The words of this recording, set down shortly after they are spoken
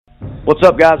What's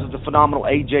up, guys? It's the phenomenal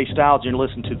AJ Styles, and you're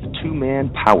listening to the Two-Man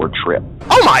Power Trip.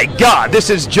 Oh my God, this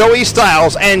is Joey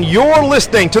Styles, and you're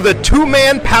listening to the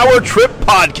Two-Man Power Trip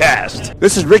podcast.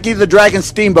 This is Ricky the Dragon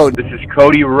Steamboat. This is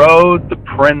Cody Rhodes, the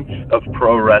Prince of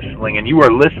Pro Wrestling, and you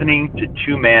are listening to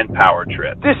Two-Man Power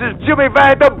Trip. This is Jimmy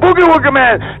Van, the Boogie Woogie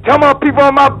Man. Tell my people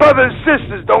and my brothers and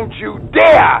sisters, don't you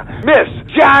dare miss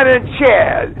John and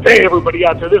Chad. Hey, everybody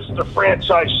out there, this is the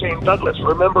franchise Shane Douglas.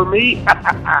 Remember me?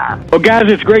 Well,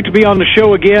 guys, it's great to be on the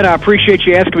show again. I appreciate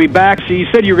you asking me back. So you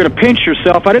said you were going to pinch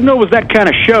yourself. I didn't know it was that kind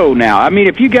of show now. I mean,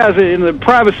 if you guys are in the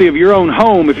privacy of your own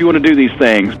home, if you want to do these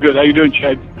things. Good. How you doing,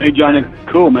 Chad? Hey, Johnny.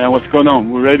 Cool, man. What's going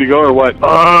on? We're ready to go or what?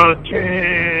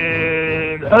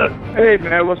 Hey,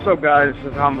 man, what's up, guys? This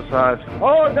is Homicide.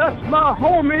 Oh, that's my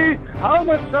homie,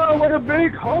 Homicide with a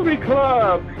big homie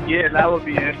club. Yeah, that would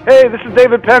be it. Hey, this is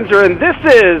David Penzer, and this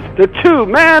is the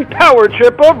Two-Man Power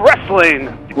Trip of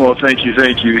Wrestling. Well, thank you.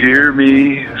 Hear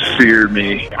me, fear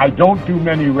me. I don't do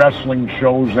many wrestling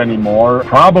shows anymore,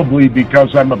 probably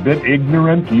because I'm a bit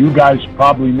ignorant. You guys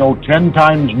probably know 10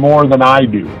 times more than I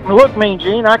do. Look, Mean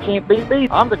Gene, I can't beat me.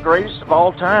 I'm the greatest of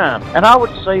all time. And I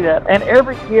would say that. And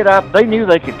every kid they knew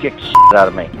they could kick the shit out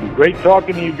of me. Great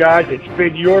talking to you guys. It's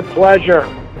been your pleasure.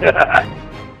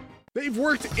 They've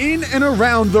worked in and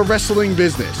around the wrestling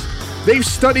business. They've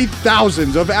studied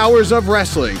thousands of hours of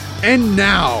wrestling, and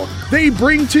now they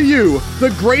bring to you the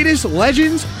greatest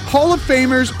legends, Hall of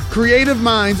Famers, creative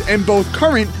minds, and both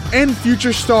current and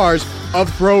future stars of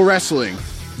pro wrestling.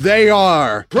 They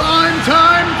are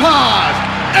Primetime Pod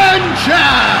and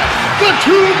Chad, the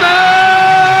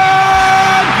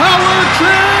Two-Man Power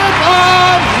Trip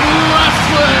of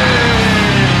Wrestling!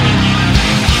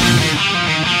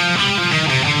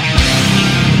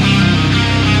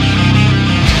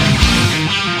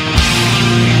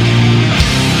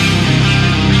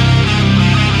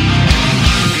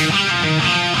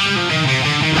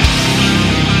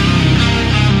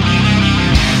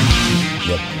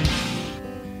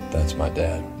 My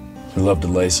dad, who loved to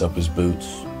lace up his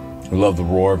boots, who loved the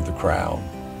roar of the crowd,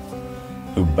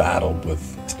 who battled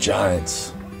with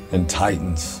giants and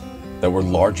titans that were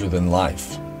larger than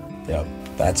life. Yep,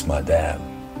 that's my dad,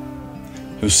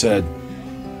 who said,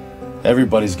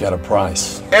 everybody's got a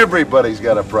price. Everybody's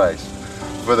got a price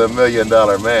for the $1 Million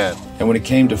Man. And when it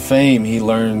came to fame, he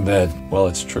learned that, well,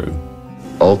 it's true.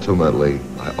 Ultimately,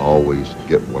 I always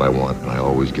get what I want, and I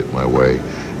always get my way,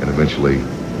 and eventually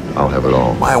I'll have it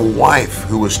all. My wife,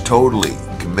 who was totally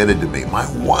committed to me, my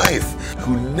wife,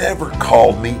 who never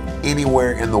called me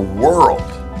anywhere in the world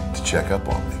to check up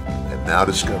on me, and now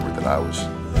discovered that I was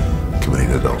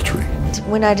committing adultery.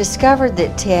 When I discovered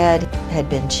that Ted had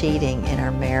been cheating in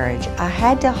our marriage, I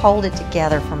had to hold it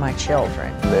together for my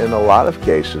children. In a lot of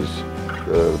cases,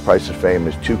 the price of fame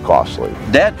is too costly.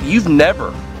 Dad, you've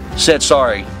never said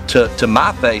sorry to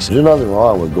my face. There's nothing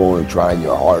wrong with going and trying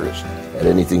your hardest at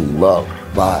anything you love,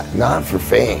 but not for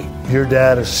fame. Your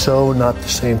dad is so not the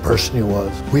same person he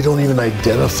was. We don't even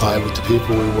identify with the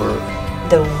people we were.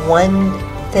 The one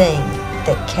thing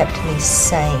that kept me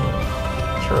sane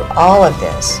through all of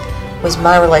this was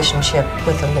my relationship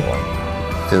with the Lord.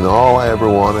 And all I ever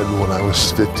wanted when I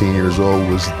was 15 years old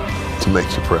was to make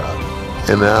you proud.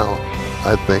 And now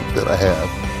I think that I have.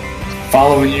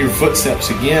 Following your footsteps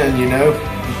again, you know,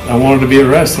 I wanted to be a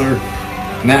wrestler.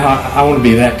 Now I want to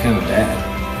be that kind of dad.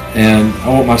 And I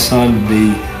want my son to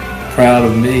be proud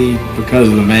of me because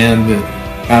of the man that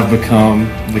I've become,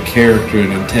 the character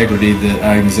and integrity that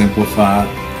I exemplify.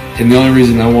 And the only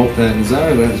reason I want that and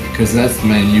desire that is because that's the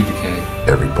man you became.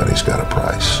 Everybody's got a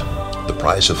price. The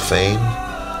price of fame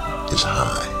is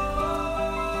high.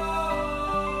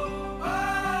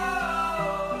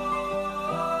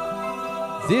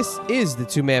 This is the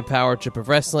Two-Man Power Trip of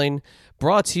Wrestling,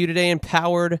 brought to you today and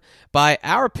powered by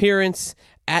our appearance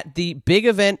at the Big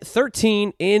Event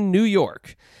 13 in New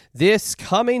York. This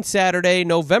coming Saturday,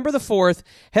 November the 4th,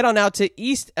 head on out to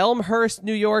East Elmhurst,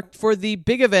 New York for the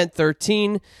Big Event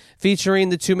 13, featuring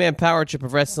the Two-Man Power Trip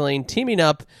of Wrestling, teaming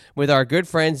up with our good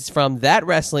friends from That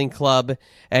Wrestling Club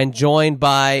and joined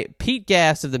by Pete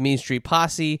Gass of the Mean Street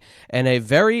Posse and a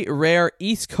very rare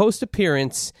East Coast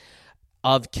appearance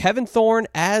of Kevin Thorne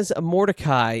as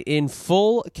Mordecai in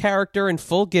full character and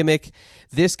full gimmick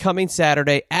this coming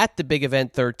Saturday at the Big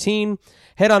Event 13.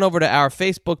 Head on over to our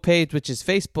Facebook page, which is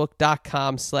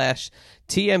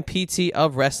facebook.com/TMPT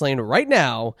of Wrestling right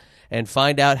now, and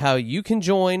find out how you can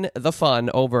join the fun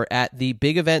over at the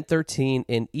Big Event 13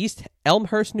 in East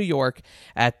Elmhurst, New York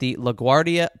at the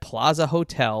LaGuardia Plaza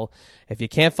Hotel. If you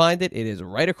can't find it, it is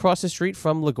right across the street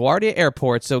from LaGuardia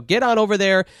Airport. So get on over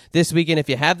there this weekend if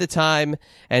you have the time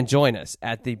and join us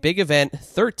at the Big Event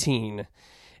 13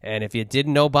 And if you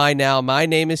didn't know by now, my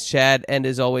name is Chad, and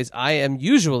as always, I am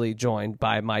usually joined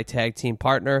by my tag team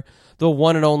partner, the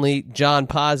one and only John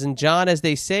Paz. And John, as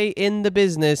they say in the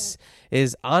business,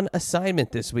 is on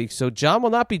assignment this week. So John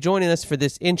will not be joining us for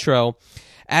this intro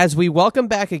as we welcome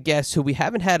back a guest who we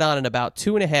haven't had on in about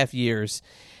 2.5 years,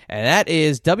 and that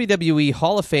is WWE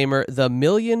Hall of Famer, the $1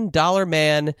 Million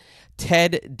Man,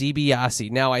 Ted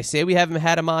DiBiase. Now, I say we haven't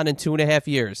had him on in 2.5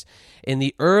 years. In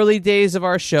the early days of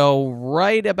our show,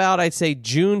 right about, I'd say,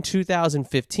 June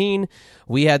 2015,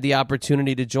 we had the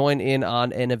opportunity to join in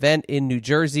on an event in New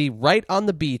Jersey, right on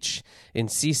the beach in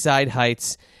Seaside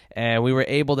Heights. And we were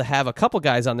able to have a couple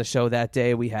guys on the show that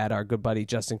day. We had our good buddy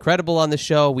Justin Credible on the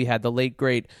show. We had the late,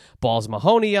 great Balls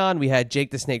Mahoney on. We had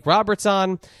Jake the Snake Roberts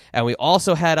on. And we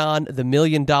also had on the $1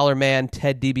 Million Man,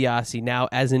 Ted DiBiase. Now,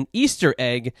 as an Easter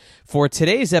egg for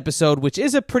today's episode, which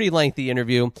is a pretty lengthy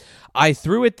interview, I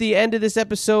threw at the end of this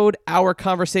episode our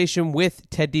conversation with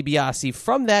Ted DiBiase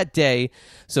from that day.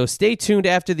 So stay tuned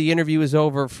after the interview is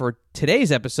over for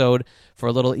today's episode for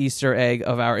a little Easter egg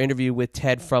of our interview with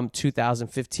Ted from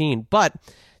 2015. But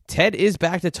Ted is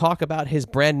back to talk about his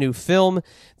brand new film,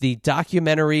 the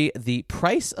documentary The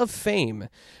Price of Fame,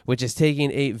 which is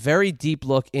taking a very deep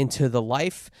look into the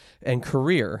life and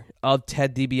career of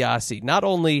Ted DiBiase, not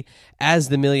only as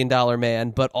the $1 Million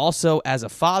Man, but also as a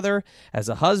father, as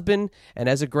a husband, and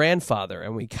as a grandfather.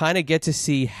 And we kind of get to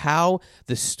see how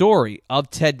the story of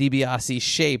Ted DiBiase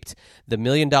shaped the $1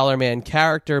 Million Man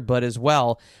character, but as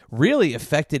well really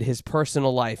affected his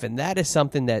personal life. And that is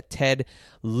something that Ted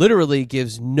literally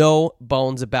gives no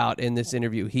bones about in this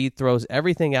interview. He throws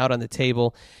everything out on the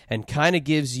table and kind of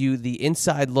gives you the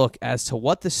inside look as to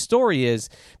what the story is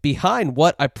behind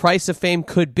what a price of fame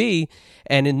could be.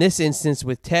 And in this instance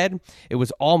with Ted, it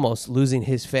was almost losing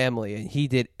his family, and he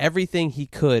did everything he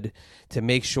could to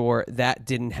make sure that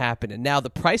didn't happen. And now the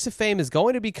Price of Fame is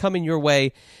going to be coming your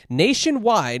way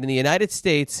nationwide in the United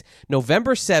States,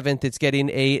 November 7th. It's getting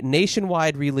a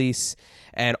nationwide release,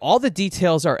 and all the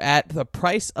details are at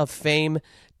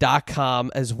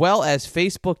thepriceoffame.com, as well as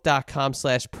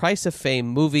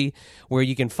facebook.com/priceoffame-movie, where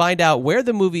you can find out where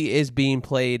the movie is being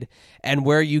played and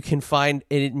where you can find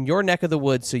it in your neck of the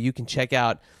woods so you can check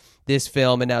out this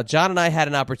film. And now John and I had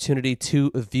an opportunity to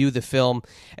view the film,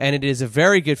 and it is a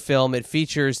very good film. It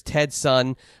features Ted's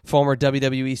son, former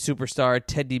WWE superstar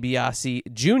Ted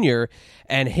DiBiase Jr.,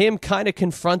 and him kind of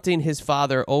confronting his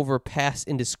father over past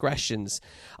indiscretions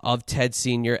of Ted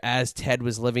Sr. as Ted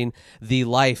was living the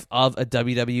life of a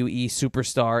WWE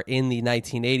superstar in the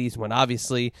 1980s, when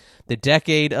obviously the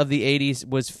decade of the 80s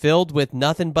was filled with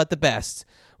nothing but the best,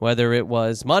 whether it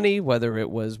was money, whether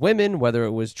it was women, whether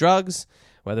it was drugs,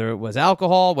 whether it was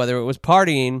alcohol, whether it was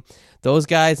partying. Those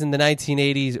guys in the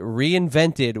 1980s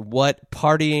reinvented what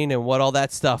partying and what all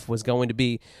that stuff was going to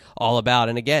be all about.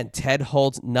 And again, Ted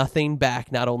holds nothing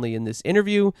back, not only in this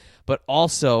interview, but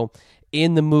also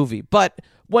in the movie. But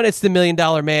when it's the $1 Million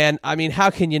Man, I mean, how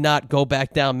can you not go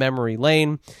back down memory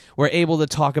lane? We're able to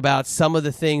talk about some of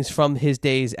the things from his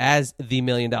days as the $1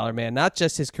 Million Man, not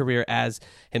just his career as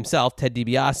himself, Ted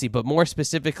DiBiase, but more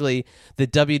specifically the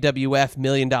WWF $1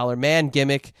 Million Man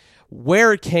gimmick,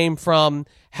 where it came from,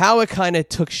 how it kind of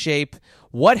took shape,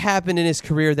 what happened in his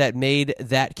career that made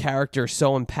that character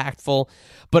so impactful,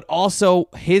 but also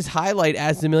his highlight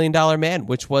as the $1 Million Man,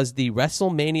 which was the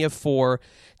WrestleMania 4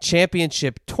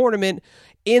 Championship Tournament.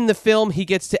 In the film, he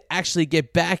gets to actually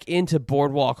get back into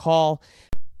Boardwalk Hall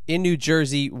in New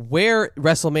Jersey, where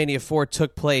WrestleMania 4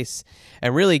 took place,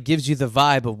 and really gives you the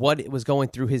vibe of what was going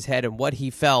through his head and what he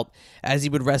felt as he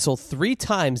would wrestle 3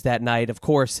 times that night, of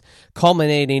course,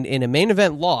 culminating in a main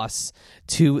event loss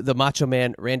to the Macho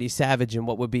Man Randy Savage in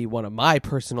what would be one of my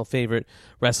personal favorite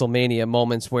WrestleMania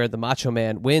moments, where the Macho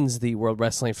Man wins the World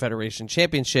Wrestling Federation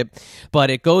Championship.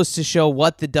 But it goes to show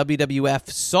what the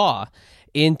WWF saw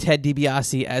in Ted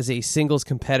DiBiase as a singles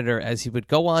competitor, as he would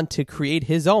go on to create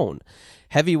his own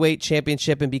heavyweight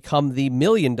championship and become the $1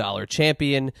 Million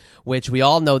champion, which we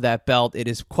all know that belt. It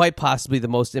is quite possibly the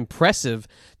most impressive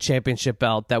championship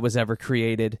belt that was ever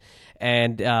created.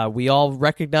 And we all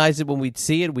recognize it when we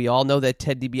see it. We all know that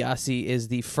Ted DiBiase is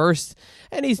the first,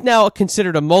 and he's now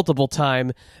considered a multiple-time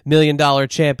 $1 Million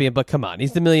champion. But come on,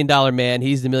 he's the $1 Million Man.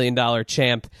 He's the $1 Million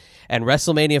champ. And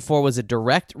WrestleMania 4 was a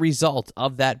direct result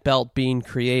of that belt being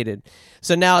created.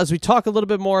 So now, as we talk a little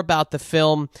bit more about the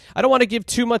film, I don't want to give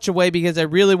too much away because I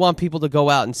really want people to go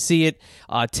out and see it.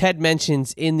 Ted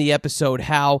mentions in the episode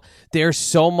how there's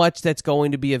so much that's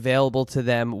going to be available to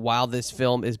them while this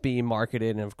film is being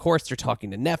marketed. And of course, they're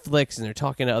talking to Netflix and they're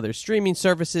talking to other streaming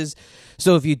services.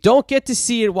 So if you don't get to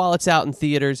see it while it's out in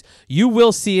theaters, you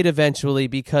will see it eventually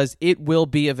because it will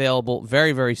be available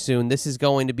very, very soon. This is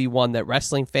going to be one that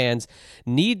wrestling fans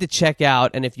need to check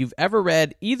out. And if you've ever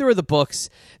read either of the books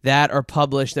that are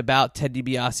published about Ted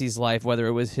DiBiase's life, whether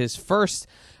it was his first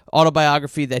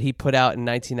autobiography that he put out in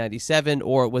 1997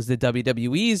 or it was the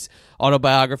WWE's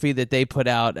autobiography that they put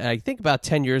out, I think about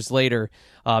 10 years later,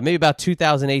 maybe about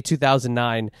 2008,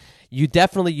 2009,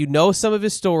 you know some of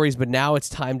his stories, but now it's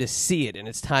time to see it and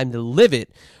it's time to live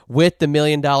it with the $1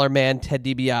 Million Man, Ted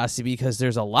DiBiase, because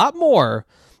there's a lot more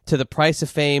to the price of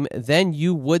fame than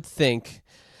you would think.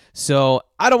 So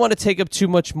I don't want to take up too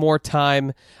much more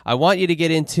time. I want you to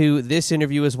get into this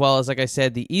interview as well as, like I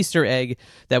said, the Easter egg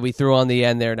that we threw on the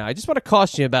end there. Now, I just want to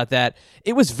caution you about that.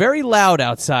 It was very loud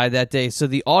outside that day, so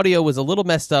the audio was a little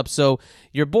messed up. So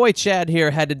your boy Chad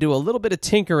here had to do a little bit of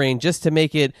tinkering just to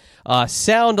make it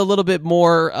sound a little bit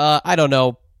more,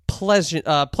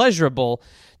 pleasurable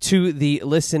to the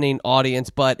listening audience,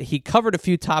 but he covered a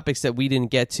few topics that we didn't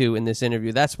get to in this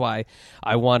interview. That's why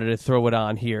I wanted to throw it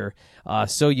on here,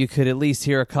 so you could at least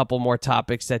hear a couple more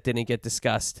topics that didn't get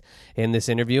discussed in this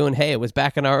interview. And hey, it was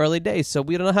back in our early days, so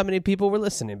we don't know how many people were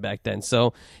listening back then.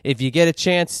 So if you get a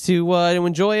chance to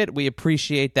enjoy it, we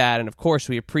appreciate that. And of course,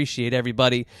 we appreciate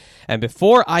everybody. And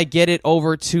before I get it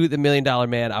over to the $1 Million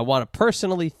Man, I want to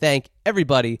personally thank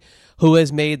everybody who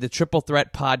has made the Triple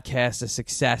Threat podcast a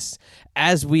success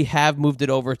as we have moved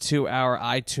it over to our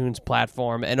iTunes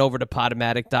platform and over to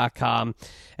Podomatic.com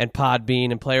and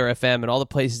Podbean and Player FM and all the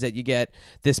places that you get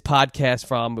this podcast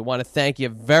from. We want to thank you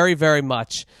very, very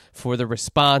much for the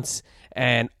response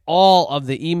and all of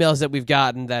the emails that we've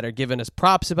gotten that are giving us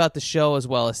props about the show as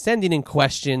well as sending in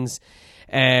questions.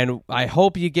 And I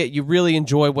hope you really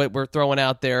enjoy what we're throwing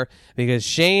out there because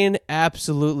Shane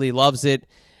absolutely loves it.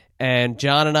 And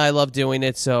John and I love doing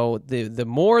it, so the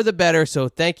more the better. So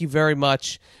thank you very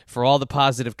much for all the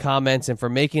positive comments and for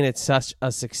making it such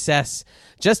a success.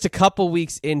 Just a couple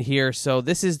weeks in here, so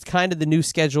this is kind of the new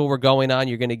schedule we're going on.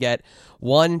 You're going to get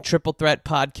one Triple Threat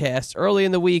podcast early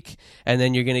in the week, and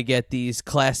then you're going to get these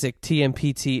classic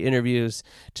TMPT interviews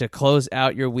to close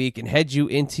out your week and head you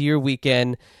into your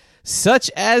weekend, such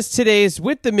as today's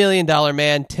with the $1 Million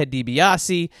Man, Ted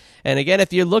DiBiase. And again,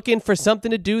 if you're looking for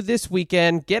something to do this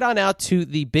weekend, get on out to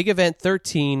the Big Event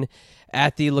 13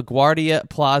 at the LaGuardia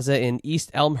Plaza in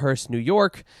East Elmhurst, New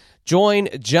York. Join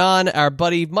John, our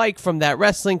buddy Mike from That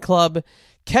Wrestling Club,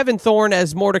 Kevin Thorne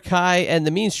as Mordecai, and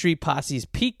the Mean Street Posse's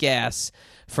Pete Gas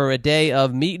for a day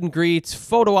of meet and greets,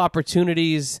 photo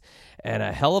opportunities, and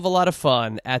a hell of a lot of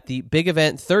fun at the Big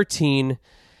Event 13.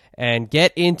 And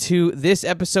get into this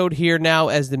episode here now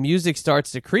as the music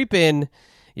starts to creep in.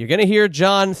 You're going to hear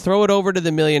John throw it over to the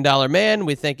 $1 Million Man.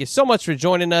 We thank you so much for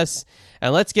joining us.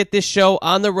 And let's get this show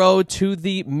on the road to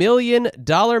the $1 Million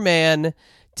Man,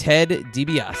 Ted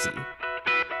DiBiase.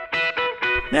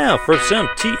 Now for some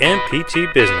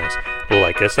TMPT business.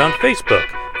 Like us on Facebook.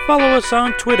 Follow us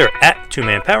on Twitter at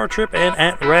 2Man Power Trip and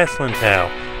at Wrestling Pal.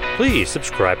 Please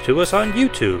subscribe to us on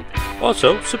YouTube.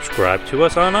 Also, subscribe to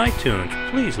us on iTunes.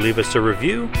 Please leave us a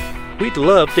review. We'd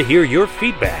love to hear your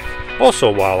feedback.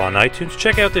 Also, while on iTunes,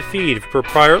 check out the feed for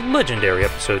prior legendary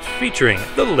episodes featuring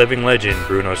the living legend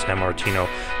Bruno Sammartino,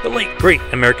 the late great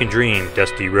American Dream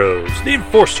Dusty Rhodes, the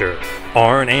Enforcer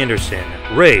Arn Anderson,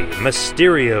 Rey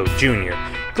Mysterio Jr.,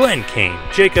 Glenn Kane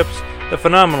Jacobs, the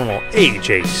phenomenal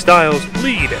AJ Styles,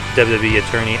 lead WWE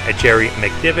attorney Jerry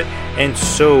McDivitt, and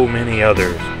so many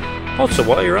others. Also,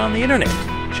 while you're on the internet,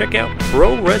 check out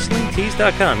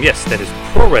ProWrestlingTees.com. Yes, that is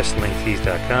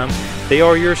ProWrestlingTees.com. They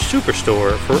are your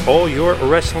superstore for all your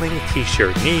wrestling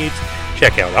t-shirt needs.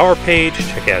 Check out our page.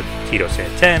 Check out Tito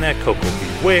Santana, Coco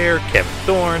Beware, Kevin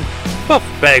Thorne, Buff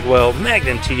Bagwell,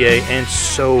 Magnum TA, and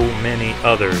so many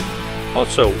others.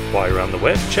 Also, while you're on the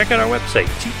web, check out our website,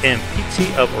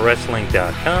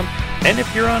 tmptofwrestling.com. And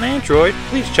if you're on Android,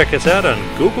 please check us out on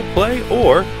Google Play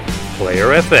or Player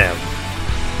FM.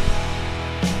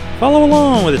 Follow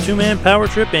along with the 2-Man Power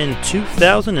Trip in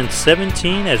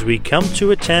 2017 as we come to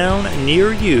a town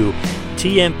near you.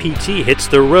 TMPT hits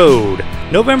the road.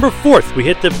 November 4th, we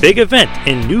hit the big event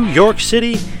in New York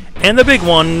City. And the big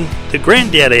one, the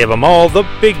granddaddy of them all, the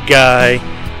big guy,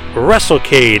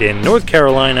 WrestleCade in North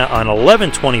Carolina on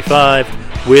 11/25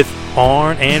 with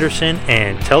Arn Anderson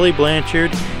and Tully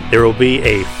Blanchard. There will be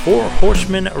a 4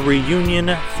 Horsemen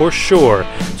reunion for sure.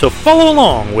 So follow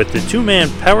along with the 2-Man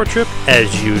Power Trip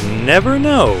as you never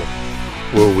know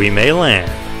where we may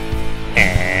land.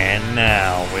 And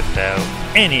now, without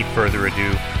any further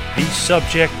ado, the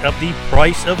subject of the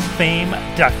Price of Fame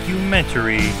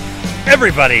documentary.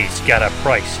 Everybody's got a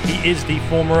price. He is the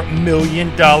former $1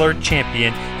 Million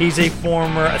champion. He's a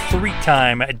former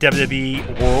 3-time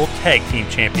WWE World Tag Team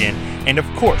champion. And of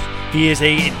course, he is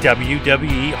a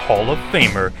WWE Hall of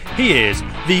Famer. He is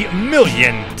the $1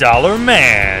 Million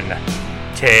Man,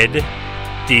 Ted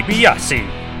DiBiase.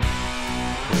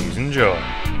 Please enjoy.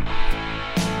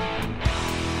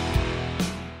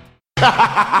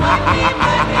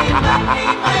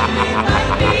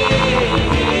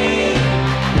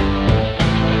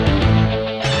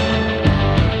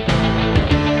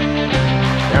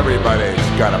 Everybody's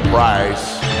got a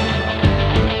price.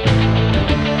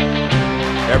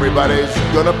 Everybody's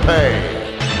gonna pay.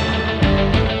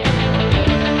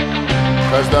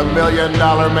 'Cause the $1 Million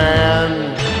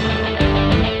Man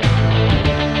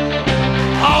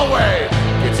always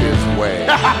gets his way.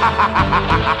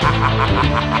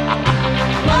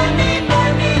 Money,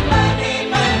 money, money,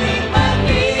 money,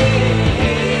 money.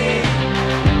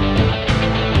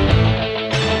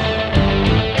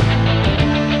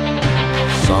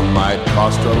 Some might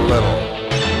cost a little.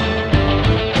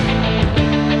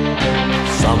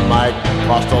 Some might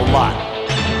cost a lot.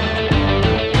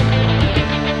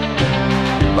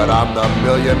 But I'm the $1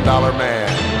 Million Man.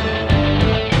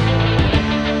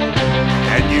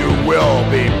 And you will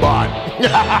be bought.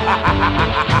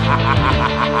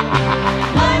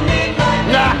 Money,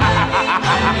 money,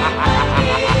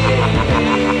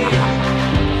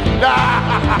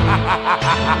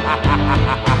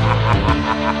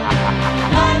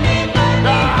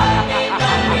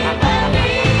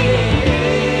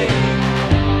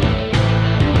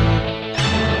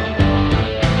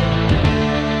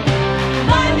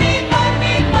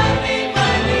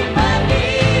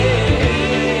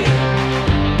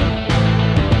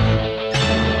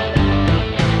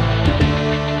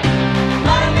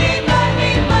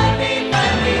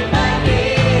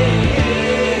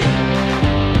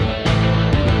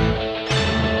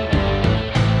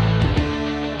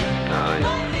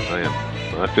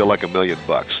 I feel like $1 million.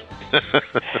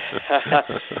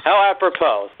 How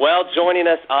apropos. Well, joining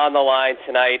us on the line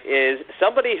tonight is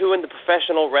somebody who in the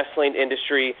professional wrestling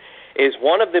industry is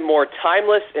one of the more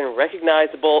timeless and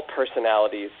recognizable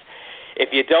personalities.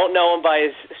 If you don't know him by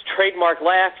his trademark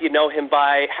laugh, you know him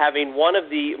by having one of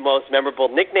the most memorable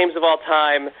nicknames of all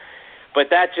time. But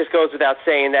that just goes without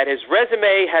saying that his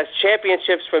resume has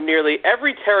championships from nearly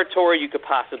every territory you could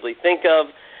possibly think of.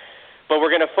 But we're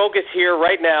going to focus here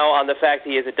right now on the fact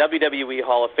he is a WWE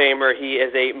Hall of Famer. He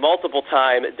is a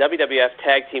multiple-time WWF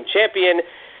Tag Team Champion.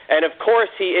 And, of course,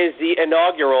 he is the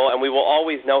inaugural, and we will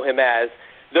always know him as,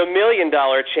 the $1 Million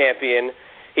Champion.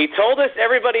 He told us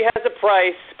everybody has a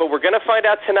price, but we're going to find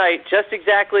out tonight just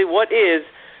exactly what is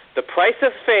the price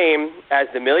of fame as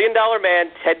the $1 Million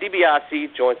Man, Ted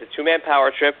DiBiase, joins the two-man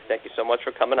power trip. Thank you so much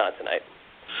for coming on tonight.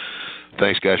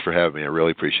 Thanks, guys, for having me. I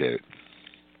really appreciate it.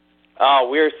 Oh,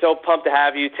 we're so pumped to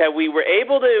have you, Ted. We were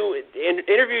able to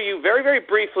interview you very, very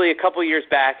briefly a couple years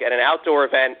back at an outdoor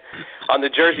event on the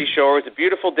Jersey Shore. It was a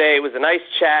beautiful day. It was a nice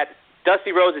chat.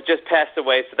 Dusty Rhodes had just passed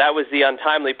away, so that was the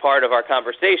untimely part of our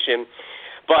conversation.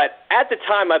 But at the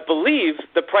time, I believe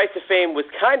the Price of Fame was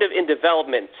kind of in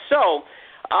development. So,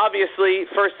 obviously,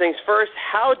 first things first,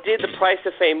 how did the Price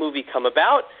of Fame movie come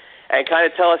about? And kind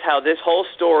of tell us how this whole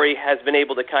story has been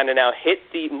able to kind of now hit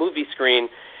the movie screen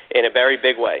in a very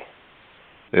big way.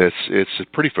 It's a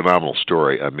pretty phenomenal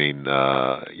story. I mean,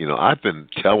 I've been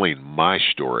telling my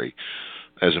story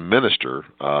as a minister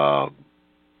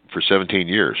for 17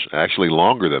 years, actually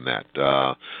longer than that.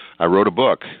 I wrote a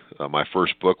book. My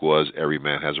first book was Every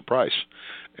Man Has a Price,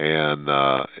 and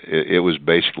it was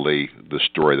basically the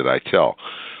story that I tell.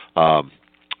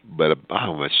 But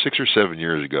 6 or 7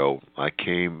 years ago, I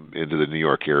came into the New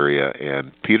York area,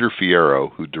 and Peter Fierro,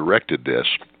 who directed this,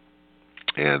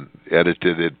 and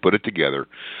edited it, put it together.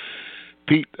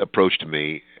 Pete approached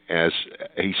me as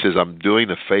he says, "I'm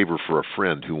doing a favor for a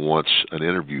friend who wants an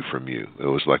interview from you." It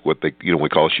was like what we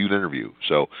call a shoot interview.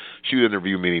 So shoot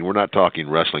interview meaning we're not talking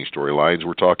wrestling storylines,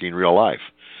 we're talking real life.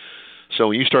 So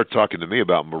when you start talking to me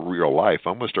about real life,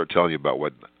 I'm going to start telling you about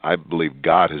what I believe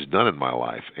God has done in my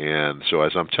life. And so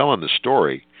as I'm telling the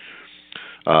story,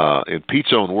 in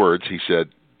Pete's own words, he said,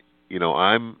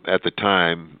 I'm at the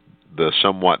time the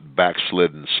somewhat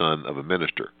backslidden son of a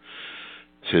minister.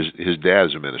 His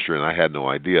dad's a minister, and I had no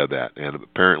idea of that. And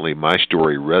apparently my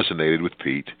story resonated with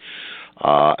Pete,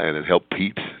 and it helped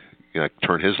Pete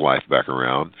turn his life back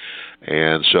around.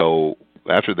 And so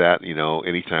after that,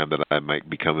 anytime that I might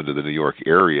be coming to the New York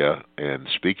area and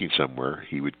speaking somewhere,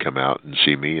 he would come out and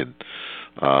see me and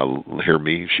hear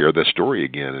me share that story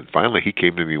again. And finally, he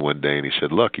came to me one day and he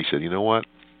said, "Look," he said, "you know what?"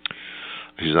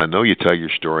 He says, "I know you tell your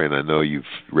story, and I know you've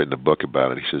written a book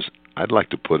about it." He says, "I'd like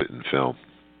to put it in film."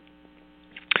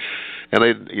 And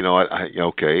I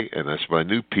okay, and that's what I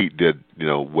knew. Pete did,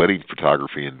 wedding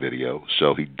photography and video,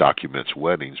 so he documents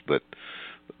weddings. But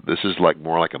this is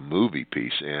more like a movie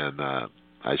piece. And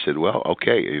I said, "Well,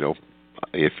 okay,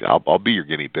 if I'll be your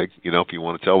guinea pig. If you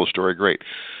want to tell the story, great."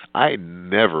 I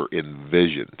never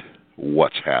envisioned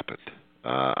what's happened.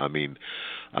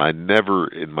 I never,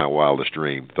 in my wildest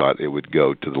dream, thought it would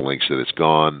go to the lengths that it's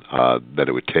gone. That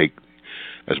it would take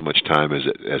as much time as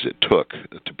it took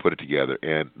to put it together,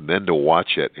 and then to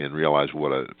watch it and realize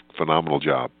what a phenomenal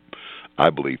job I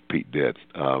believe Pete did.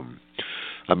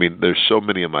 There's so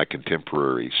many of my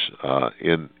contemporaries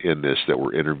in this that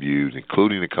were interviewed,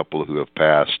 including a couple who have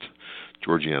passed.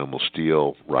 Georgie Animal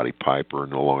Steel, Roddy Piper,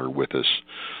 no longer with us,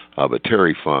 but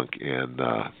Terry Funk and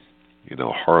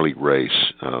Harley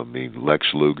Race.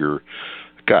 Lex Luger.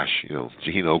 Gosh,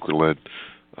 Gene Okerlund.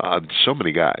 So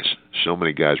many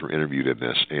guys were interviewed in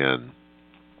this. And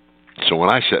so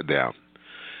when I sat down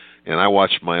and I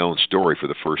watched my own story for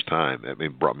the first time,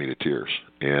 it brought me to tears.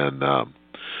 And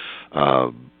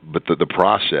but the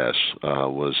process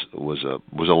was a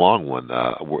long one.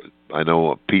 I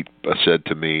know Pete said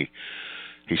to me,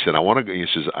 he said, "I want to go." He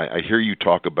says, "I hear you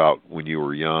talk about when you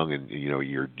were young, and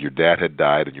your dad had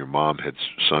died, and your mom had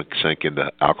sank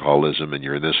into alcoholism, and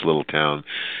you're in this little town,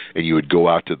 and you would go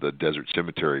out to the desert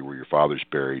cemetery where your father's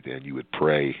buried, and you would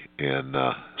pray and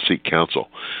seek counsel."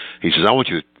 He says, "I want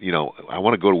you to, I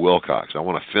want to go to Wilcox. I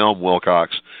want to film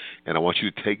Wilcox, and I want you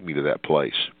to take me to that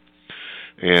place."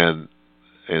 And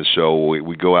so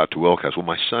we go out to Wilcox. Well,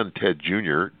 my son Ted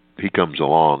Jr., he comes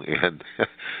along, and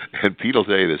Pete will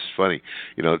tell you this is funny.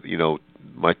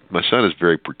 My son is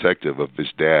very protective of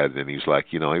his dad, and he's like,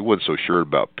 he wasn't so sure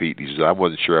about Pete. He says, "I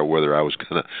wasn't sure whether I was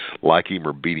gonna like him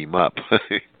or beat him up."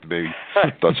 Maybe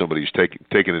thought somebody was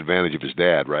taking advantage of his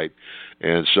dad, right?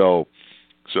 And so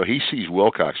he sees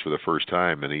Wilcox for the first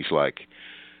time, and he's like,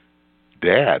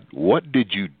 "Dad, what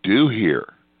did you do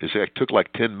here?" He said, "It took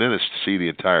like 10 minutes to see the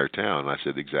entire town." And I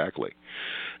said, "Exactly."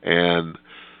 And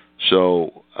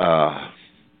so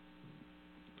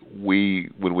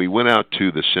when we went out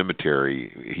to the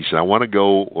cemetery, he said, "I want to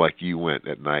go like you went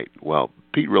at night." Well,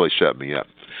 Pete really shut me up.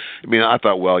 I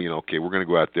thought, well, okay, we're going to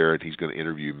go out there and he's going to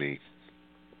interview me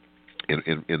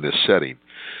in this setting.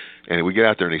 And we get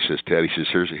out there and he says, "Ted," he says,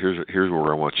 here's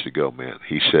where I want you to go, man."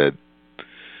 He said,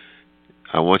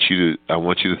 I want you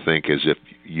to think as if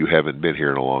you haven't been here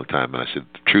in a long time." And I said,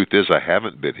 "The truth is I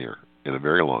haven't been here in a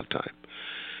very long time."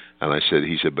 And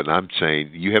he said, "But I'm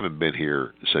saying you haven't been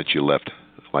here since you left,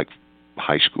 like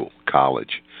high school,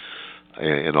 college,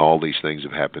 and all these things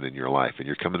have happened in your life, and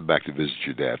you're coming back to visit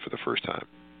your dad for the first time."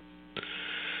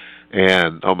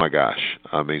 And oh my gosh,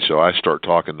 so I start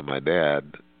talking to my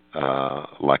dad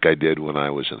like I did when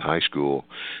I was in high school,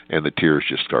 and the tears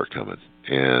just start coming.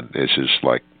 And it's just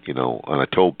like, and I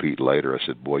told Pete later, I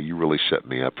said, "Boy, you really set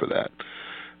me up for that."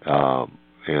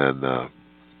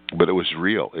 But it was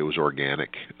real. It was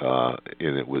organic, and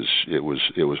it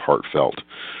was heartfelt.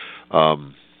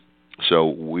 So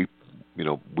we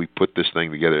put this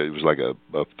thing together. It was like a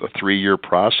 3-year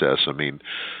process.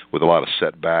 With a lot of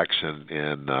setbacks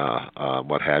and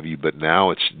what have you. But now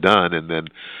it's done. And then,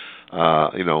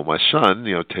 my son,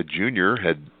 Ted Jr.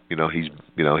 had,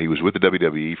 he was with the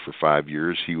WWE for 5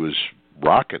 years. He was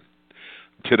rocking.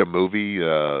 Did a movie,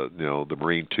 The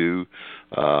Marine 2,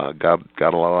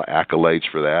 got a lot of accolades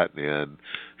for that, and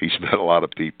he's met a lot of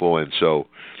people. And so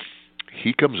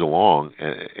he comes along,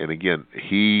 and again,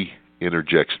 he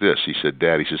interjects this. He said,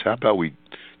 "Dad," he says, "how about we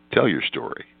tell your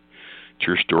story? It's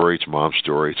your story, it's Mom's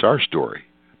story, it's our story.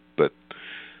 But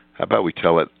how about we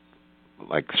tell it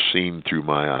like seen through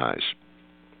my eyes?"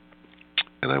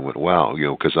 And I went, wow,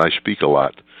 because I speak a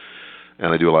lot.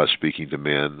 And I do a lot of speaking to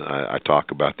men. I talk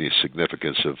about the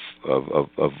significance of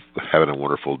having a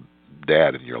wonderful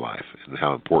dad in your life and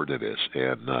how important it is.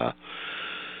 And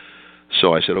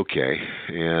so I said, okay.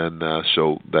 And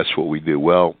so that's what we do.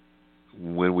 Well,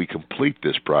 when we complete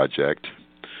this project,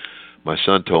 my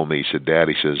son told me, he said, "Dad,"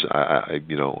 he says,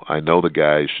 I know the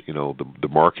guys, the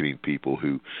marketing people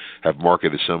who have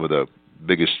marketed some of the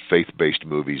biggest faith-based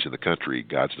movies in the country,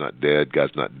 God's Not Dead,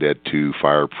 God's Not Dead 2,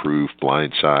 Fireproof,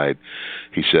 Blind Side.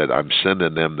 He said, "I'm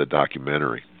sending them the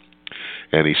documentary."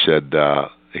 And he said,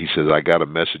 "I got a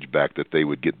message back that they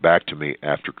would get back to me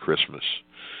after Christmas."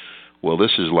 Well,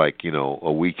 this is like,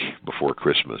 a week before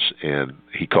Christmas. And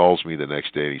he calls me the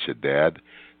next day and he said, "Dad,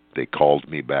 they called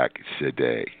me back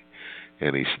today.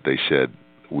 And they said,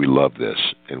 we love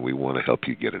this and we want to help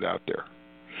you get it out there."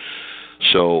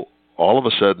 So all of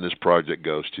a sudden, this project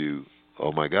goes to,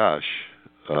 oh my gosh,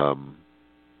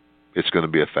 it's going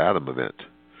to be a Fathom event.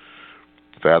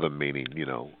 Fathom meaning,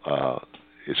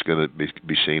 it's going to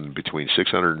be seen between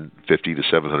 650 to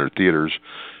 700 theaters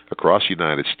across the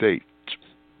United States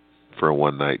for a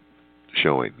one-night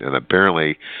showing. And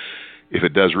apparently, if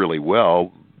it does really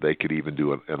well, they could even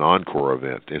do an encore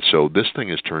event. And so this thing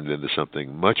has turned into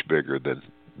something much bigger than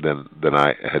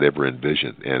I had ever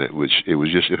envisioned. And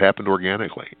it happened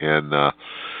organically. And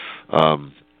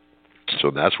so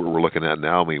that's what we're looking at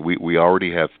now. I mean, we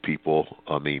already have people,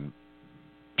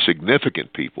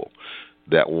 significant people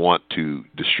that want to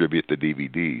distribute the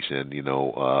DVDs, and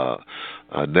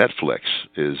Netflix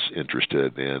is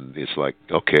interested, and it's like,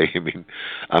 okay.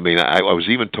 I was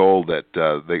even told that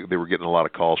they were getting a lot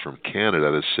of calls from Canada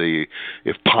to see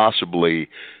if possibly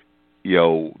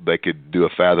they could do a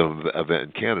Fathom event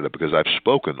in Canada, because I've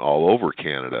spoken all over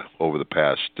Canada over the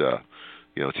past 10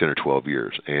 or 12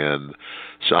 years, and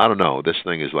so I don't know. This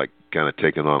thing is like kind of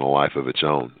taking on a life of its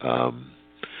own.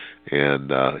 And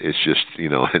it's just,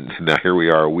 and now here we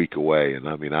are a week away, and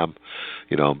I'm,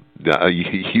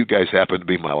 you guys happen to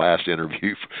be my last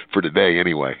interview for today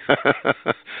anyway, and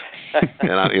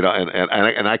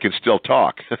I can still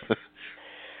talk.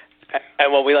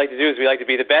 And what we like to do is we like to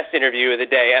be the best interview of the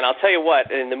day. And I'll tell you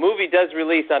what, and the movie does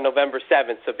release on November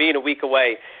 7th, so being a week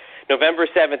away, November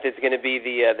 7th is going to be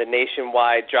the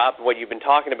nationwide drop of what you've been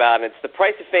talking about, and it's The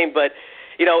Price of Fame, but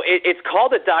it's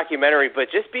called a documentary,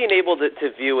 but just being able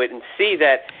to view it and see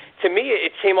that, to me,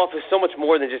 it came off as so much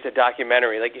more than just a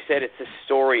documentary. Like you said, it's a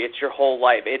story. It's your whole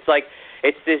life. It's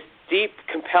this deep,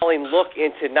 compelling look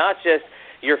into not just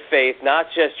your faith,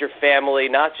 not just your family,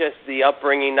 not just the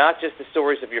upbringing, not just the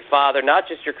stories of your father, not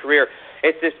just your career.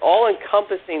 It's this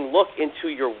all-encompassing look into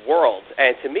your world.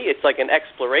 And to me, it's like an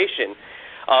exploration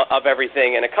of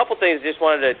everything. And a couple things I just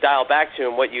wanted to dial back to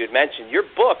and what you had mentioned. Your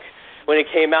book, when it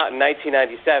came out in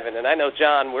 1997, and I know,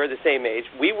 John, we're the same age,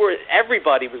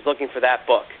 everybody was looking for that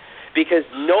book because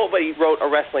nobody wrote a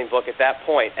wrestling book at that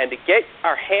point. And to get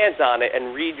our hands on it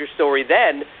and read your story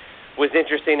then was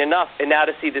interesting enough. And now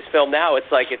to see this film now,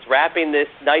 it's like it's wrapping this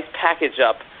nice package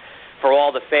up for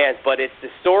all the fans. But it's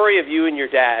the story of you and your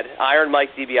dad, Iron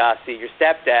Mike DiBiase, your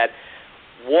stepdad.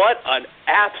 What an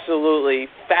absolutely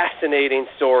fascinating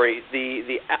story.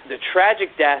 The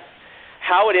tragic death,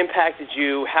 how it impacted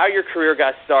you, how your career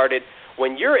got started.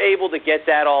 When you're able to get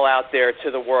that all out there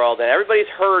to the world, and everybody's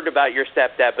heard about your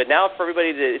stepdad, but now for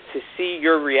everybody to see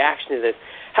your reaction to this,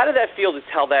 how did that feel to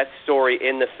tell that story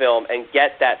in the film and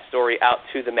get that story out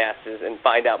to the masses and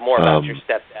find out more about your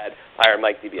stepdad, Iron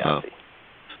Mike DiBiase?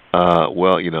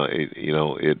 Well,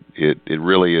 it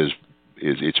really is.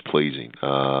 It's pleasing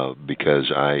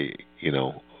because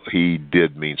he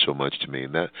did mean so much to me,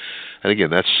 and again,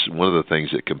 that's one of the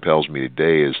things that compels me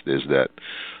today is that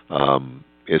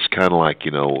it's kind of like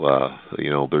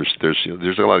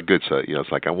there's a lot of good stuff.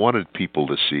 It's like I wanted people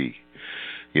to see.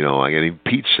 And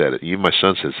Pete said it. Even my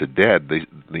son said, "Dad, he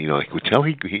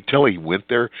went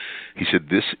there. He said,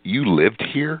 you lived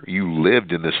here. You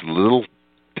lived in this little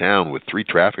town with 3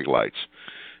 traffic lights."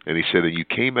 And he said, and you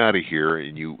came out of here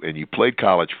and you played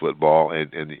college football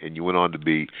and you went on to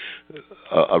be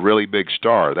a really big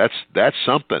star. That's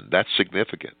something. That's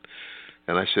significant.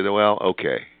 And I said, well,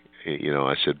 okay.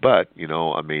 I said, but there's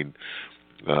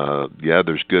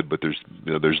good, but there's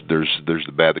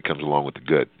the bad that comes along with the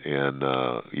good, and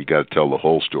you got to tell the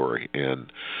whole story.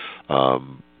 And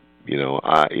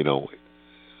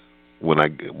when I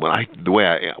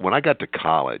got to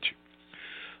college.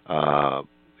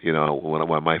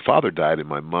 When my father died and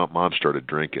my mom started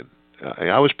drinking,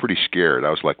 I was pretty scared. I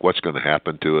was like, what's going to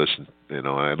happen to us? And,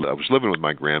 I was living with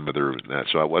my grandmother and that,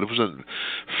 so I wasn't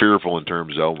fearful in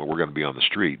terms of, we're going to be on the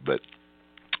street, but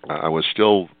I was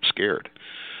still scared.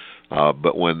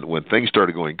 But when things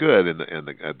started going good and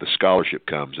the scholarship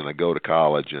comes and I go to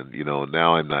college and,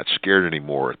 now I'm not scared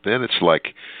anymore, then it's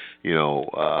like,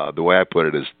 the way I put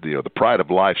it is, the pride of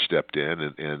life stepped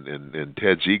in and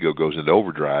Ted's ego goes into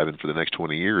overdrive, and for the next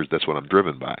 20 years, that's what I'm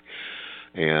driven by.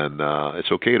 And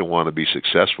it's okay to want to be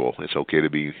successful. It's okay to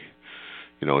be,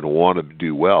 to want to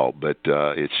do well, but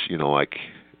it's, like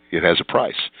it has a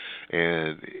price.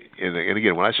 And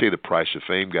again, when I say the price of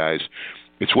fame, guys,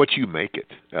 it's what you make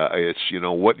it. It's,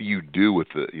 what you do with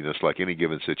the, it's like any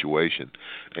given situation.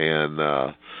 And,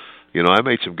 I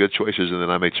made some good choices, and then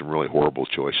I made some really horrible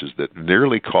choices that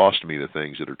nearly cost me the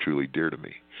things that are truly dear to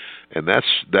me. And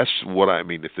that's what I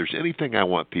mean. If there's anything I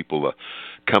want people to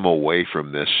come away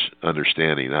from this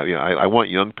understanding, I want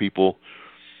young people,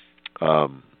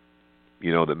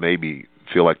 that maybe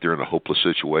feel like they're in a hopeless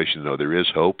situation. There is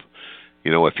hope.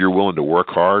 If you're willing to work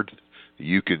hard,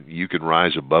 You can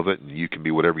rise above it, and you can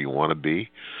be whatever you want to be.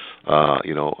 I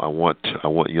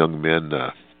want young men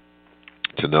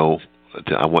to know.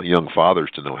 I want young fathers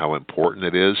to know how important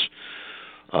it is,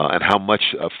 and how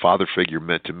much a father figure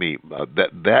meant to me.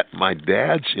 That my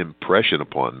dad's impression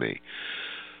upon me,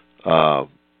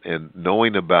 and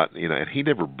knowing about, and he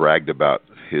never bragged about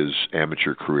his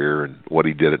amateur career and what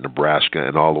he did at Nebraska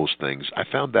and all those things. I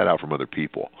found that out from other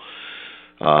people.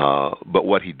 But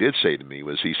what he did say to me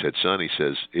was, he said, "Son," he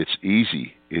says, "it's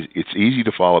easy. It's easy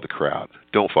to follow the crowd.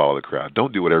 Don't follow the crowd.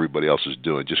 Don't do what everybody else is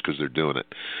doing just because they're doing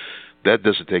it. That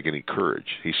doesn't take any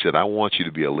courage." He said, "I want you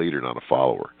to be a leader, not a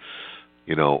follower.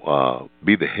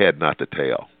 Be the head, not the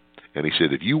tail." And he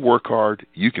said, "If you work hard,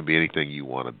 you can be anything you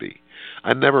want to be."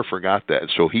 I never forgot that.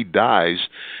 And so he dies,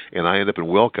 and I end up in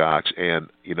Wilcox, and,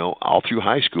 all through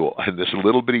high school, in this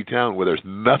little bitty town where there's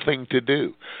nothing to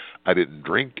do. I didn't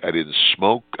drink, I didn't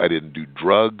smoke, I didn't do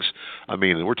drugs. I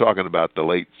mean, we're talking about the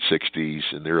late 60s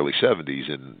and the early 70s,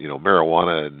 and,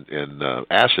 marijuana and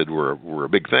acid were a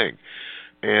big thing.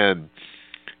 And,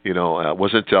 it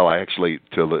wasn't until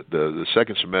the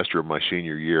second semester of my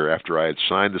senior year, after I had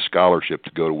signed the scholarship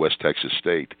to go to West Texas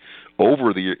State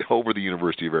over the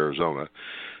University of Arizona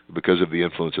because of the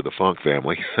influence of the Funk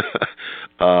family.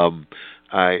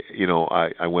 I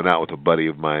went out with a buddy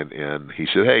of mine, and he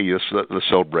said, "Hey, let's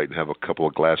celebrate and have a couple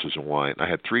of glasses of wine." I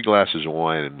had 3 glasses of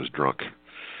wine and was drunk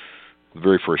the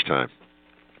very first time.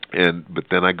 But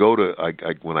then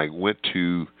when I went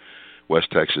to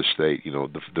West Texas State,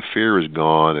 the fear is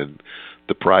gone and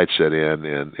the pride set in,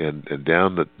 and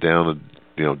down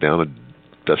a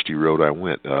dusty road I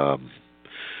went.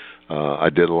 I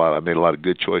made a lot of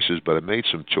good choices, but I made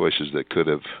some choices that could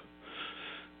have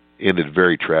ended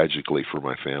very tragically for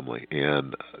my family.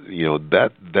 And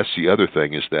that's the other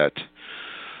thing, is that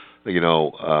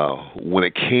when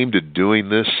it came to doing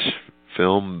this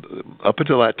film, up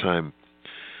until that time,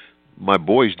 my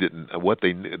boys what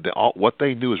they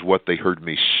knew is what they heard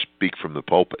me speak from the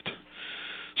pulpit.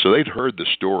 So they'd heard the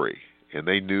story, and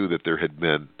they knew that there had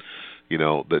been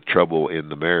the trouble in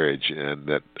the marriage, and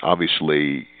that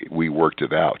obviously we worked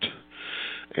it out.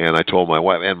 And I told my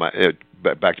wife, and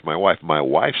back to my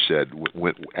wife said,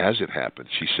 as it happened,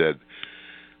 she said,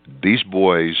 "These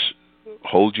boys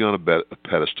hold you on a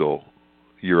pedestal.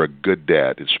 You're a good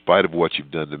dad in spite of what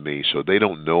you've done to me, so they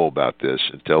don't know about this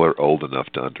until they're old enough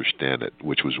to understand it,"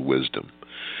 which was wisdom.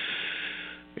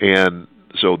 And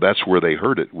so that's where they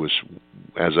heard it, was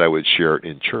as I would share it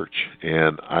in church.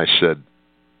 And I said,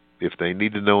 if they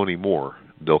need to know any more,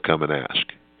 they'll come and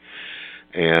ask.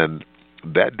 And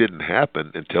that didn't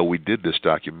happen until we did this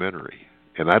documentary.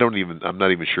 And I'm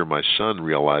not even sure my son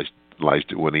realized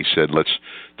it when he said, "Let's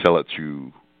tell it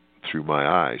through my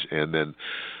eyes." And then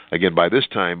again, by this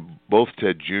time, both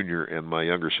Ted Jr. and my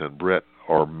younger son Brett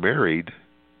are married,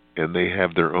 and they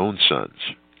have their own sons.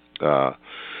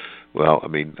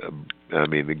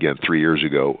 Again, 3 years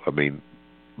ago,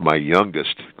 my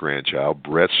youngest grandchild,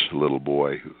 Brett's little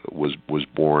boy, was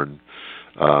born.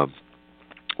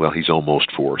 He's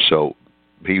almost 4, so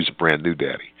he's a brand new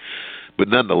daddy. But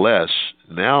nonetheless,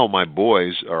 now my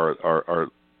boys are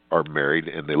married,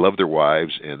 and they love their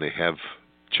wives, and they have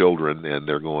children, and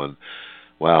they're going,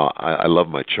 "Wow, I love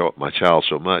my child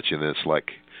so much." And it's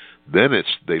like, then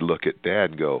they look at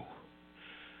Dad and go,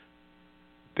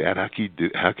 "Dad, how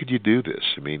could you do this?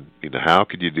 How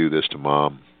could you do this to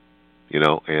Mom?"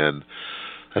 And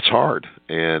that's hard.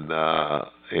 And I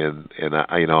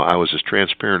was as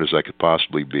transparent as I could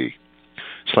possibly be.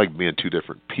 It's like being two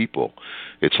different people.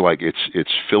 It's like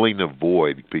it's filling a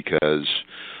void, because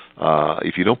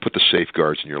if you don't put the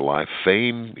safeguards in your life,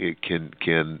 fame, it can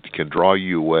draw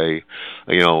you away.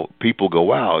 People go,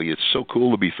 "Wow, it's so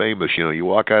cool to be famous." You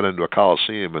walk out into a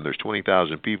Coliseum and there's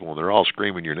 20,000 people and they're all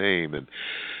screaming your name, and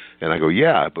I go,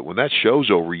 "Yeah, but when that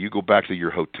show's over, you go back to your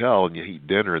hotel and you eat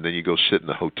dinner, and then you go sit in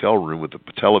the hotel room with the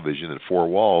television and 4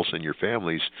 walls, and your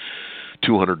family's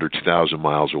 200 or 2,000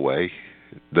 miles away.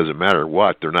 Doesn't matter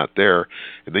what, they're not there.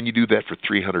 And then you do that for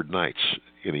 300 nights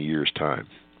in a year's time.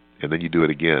 And then you do it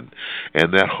again.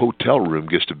 And that hotel room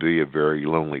gets to be a very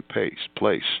lonely place.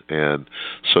 And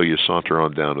so you saunter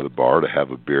on down to the bar to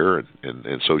have a beer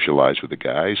and socialize with the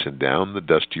guys, and down the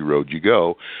dusty road you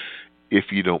go,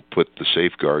 if you don't put the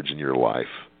safeguards in your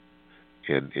life,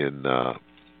 and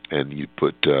you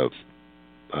put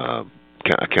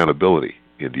accountability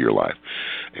into your life.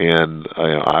 And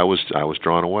I was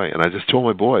drawn away, and I just told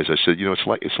my boys, I said,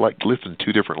 it's like living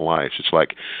 2 different lives. It's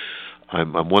like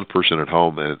I'm one person at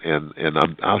home, and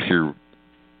I'm out here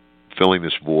filling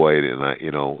this void, and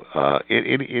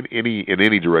in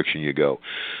any direction you go,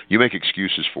 you make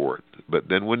excuses for it. But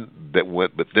then when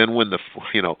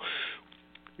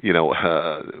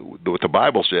what the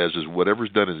Bible says is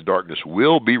whatever's done in darkness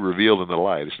will be revealed in the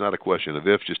light. It's not a question of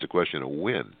if, just a question of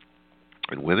when.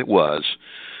 And when it was,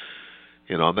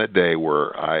 and on that day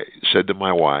where I said to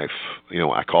my wife,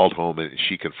 I called home and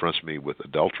she confronts me with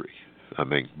adultery. I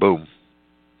mean, boom,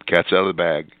 cat's out of the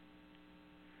bag.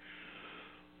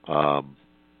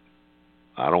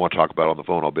 I don't want to talk about it on the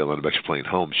phone. I'll be able to explain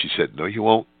home. She said, no, you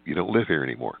won't. You don't live here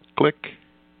anymore. Click.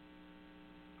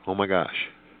 Oh, my gosh.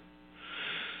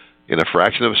 In a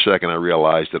fraction of a second, I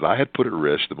realized that I had put at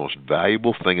risk the most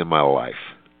valuable thing in my life,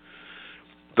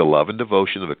 the love and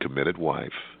devotion of a committed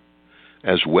wife,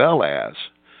 as well as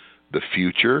the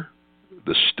future,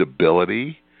 the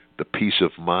stability, the peace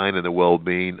of mind, and the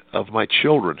well-being of my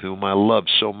children, whom I love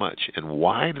so much. And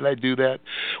why did I do that?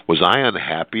 Was I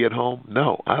unhappy at home?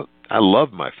 No, I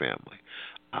loved my family.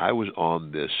 I was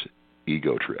on this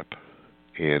ego trip,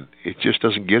 and it just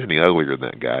doesn't get any uglier than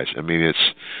that, guys. I mean,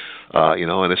 it's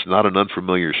and it's not an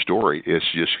unfamiliar story. It's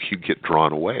just you get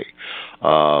drawn away,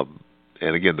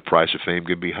 and again, the price of fame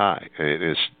can be high. And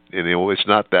it's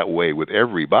not that way with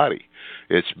everybody.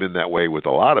 It's been that way with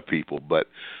a lot of people, but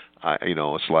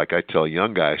it's like I tell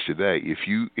young guys today: if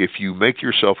you make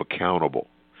yourself accountable,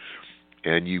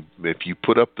 and if you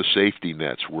put up the safety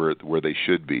nets where they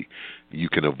should be, you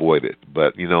can avoid it.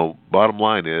 But bottom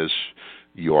line is,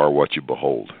 you are what you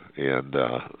behold. And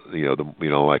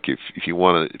like if you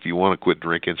want to quit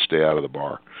drinking, stay out of the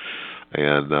bar.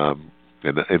 And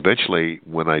eventually,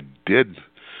 when I did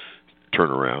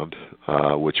turn around,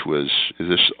 which was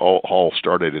this all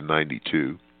started in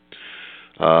 '92.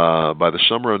 By the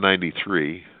summer of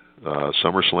 '93,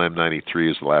 SummerSlam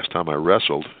 '93 is the last time I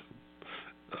wrestled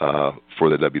for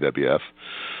the WWF.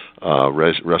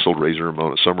 Wrestled Razor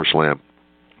Ramon at SummerSlam.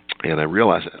 And I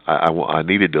realized I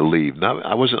needed to leave. Now,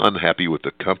 I wasn't unhappy with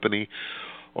the company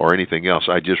or anything else.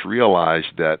 I just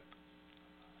realized that,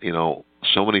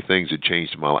 so many things had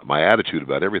changed. My attitude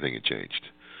about everything had changed.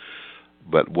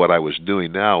 But what I was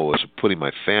doing now was putting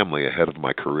my family ahead of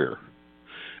my career.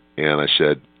 And I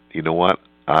said, you know what?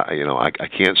 I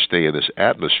can't stay in this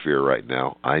atmosphere right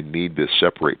now. I need to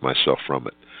separate myself from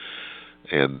it.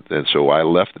 And so I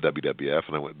left the WWF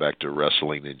and I went back to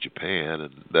wrestling in Japan,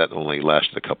 and that only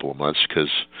lasted a couple of months because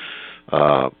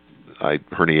I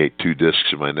herniated 2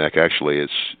 discs in my neck. Actually,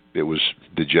 it was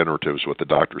degenerative, is what the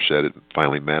doctor said. It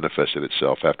finally manifested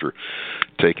itself after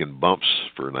taking bumps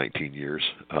for 19 years.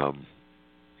 I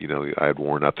had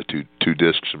worn out the two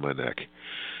discs in my neck,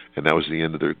 and that was the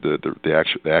end of the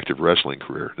active wrestling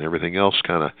career. And everything else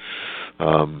kind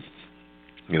of.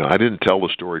 I didn't tell the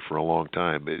story for a long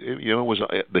time. It was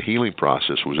the healing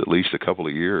process was at least a couple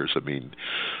of years. I mean,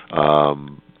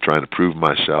 trying to prove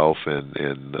myself,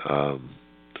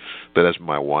 but as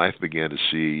my wife began to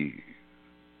see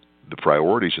the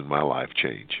priorities in my life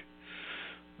change,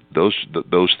 those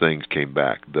things came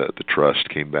back. The trust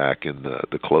came back, and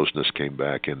the closeness came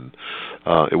back, and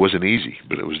it wasn't easy,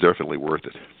 but it was definitely worth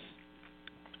it.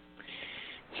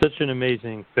 Such an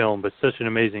amazing film, but such an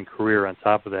amazing career on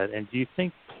top of that. And do you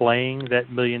think playing that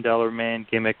 $1 Million Man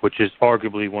gimmick, which is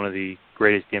arguably one of the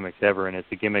greatest gimmicks ever, and it's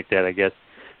a gimmick that I guess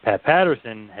Pat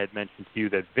Patterson had mentioned to you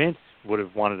that Vince would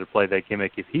have wanted to play that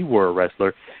gimmick if he were a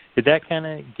wrestler, did that kind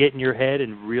of get in your head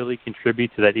and really contribute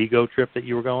to that ego trip that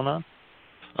you were going on?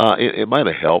 It might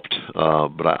have helped,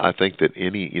 but I think that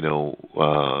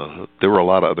there were a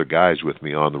lot of other guys with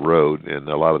me on the road, and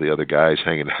a lot of the other guys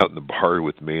hanging out in the bar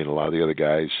with me, and a lot of the other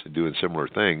guys doing similar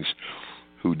things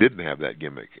who didn't have that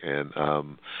gimmick. And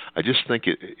I just think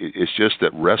it's just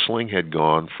that wrestling had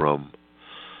gone from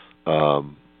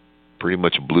pretty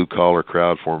much a blue-collar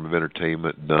crowd form of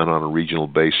entertainment done on a regional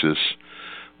basis,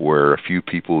 where a few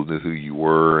people knew who you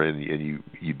were, and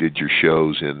you did your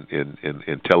shows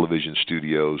in television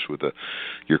studios with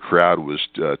your crowd was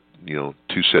 2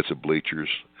 sets of bleachers,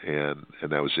 and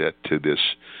that was it. To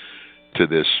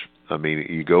this, I mean,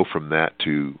 you go from that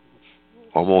to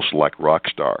almost like rock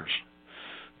stars,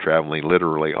 traveling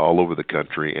literally all over the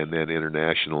country and then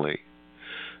internationally.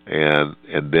 And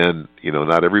then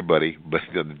not everybody, but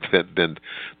then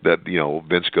that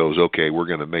Vince goes, okay, we're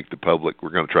going to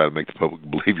try to make the public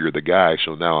believe you're the guy.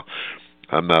 So now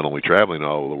I'm not only traveling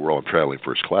all over the world, I'm traveling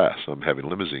first class. I'm having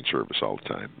limousine service all the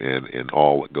time, and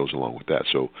all that goes along with that.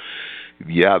 So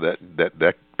yeah,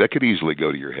 that could easily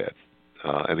go to your head.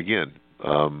 And again,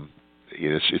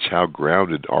 it's how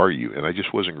grounded are you? And I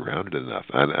just wasn't grounded enough.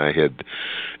 And I had,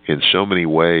 in so many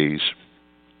ways,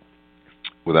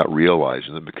 without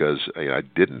realizing it, because I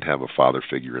didn't have a father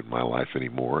figure in my life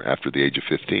anymore after the age of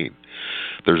 15.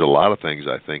 There's a lot of things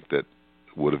I think that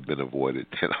would have been avoided.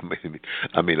 And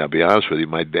I mean, I'll be honest with you,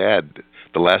 my dad,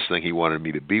 the last thing he wanted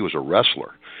me to be was a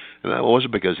wrestler. And that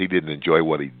wasn't because he didn't enjoy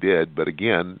what he did, but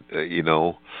again,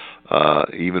 even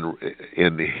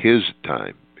in his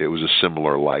time, it was a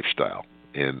similar lifestyle,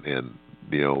 and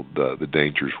the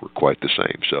dangers were quite the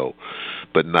same. So,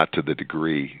 but not to the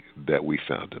degree that we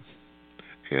found him.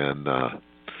 And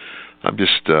I'm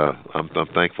just I'm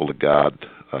thankful to God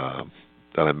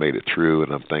that I made it through,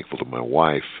 and I'm thankful to my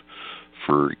wife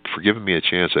for giving me a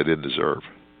chance I didn't deserve.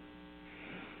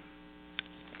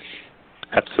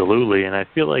 Absolutely, and I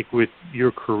feel like with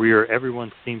your career,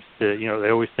 everyone seems to, they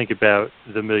always think about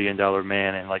the $1 Million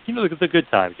Man and the good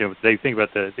times. They think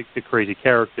about the crazy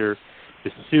character,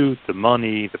 the suit, the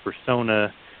money, the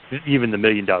persona, even the $1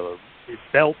 Million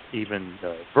belt, even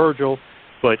Virgil.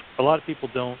 But a lot of people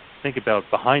don't think about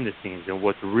behind the scenes and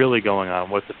what's really going on,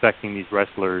 what's affecting these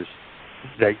wrestlers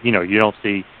that you don't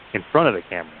see in front of the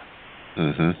camera.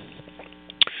 Mm-hmm.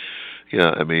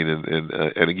 Yeah, I mean,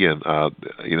 and again,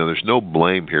 there's no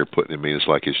blame here put. I mean, it's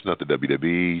like it's not the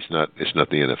WWE, it's not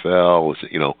the NFL,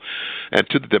 and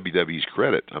to the WWE's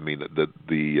credit, I mean,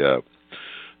 the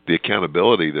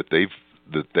accountability that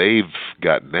they've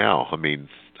got now. I mean,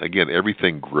 again,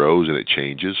 everything grows and it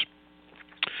changes.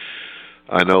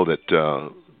 I know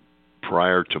that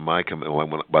prior to my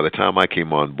by the time I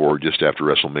came on board, just after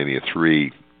WrestleMania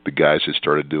 3, the guys had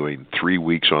started doing 3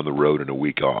 weeks on the road and a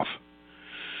week off.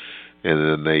 And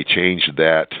then they changed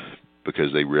that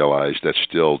because they realized that's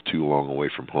still too long away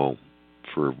from home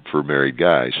for married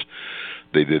guys.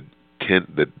 They did 10.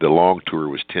 The long tour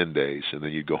was 10 days, and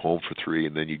then you go home for 3,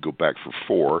 and then you go back for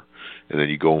 4, and then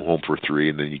you go home for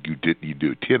 3, and then you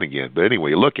do 10 again. But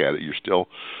anyway, you look at it, you're still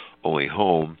only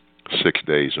home 6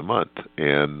 days a month,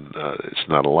 and it's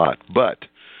not a lot. But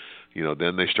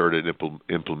then they started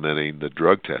implementing the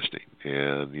drug testing,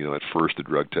 and at first the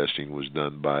drug testing was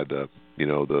done by the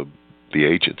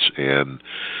agents,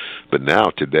 but now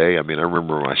today, I mean, I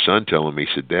remember my son telling me,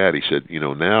 he said, Dad, he said,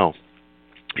 now,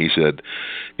 he said,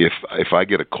 if I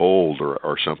get a cold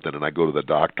or something and I go to the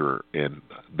doctor and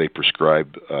they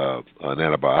prescribe an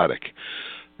antibiotic,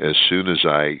 as soon as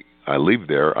I leave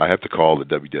there, I have to call the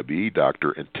WWE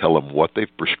doctor and tell them what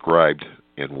they've prescribed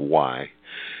and why.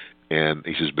 And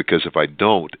he says, because if I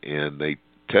don't and they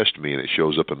test me and it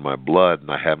shows up in my blood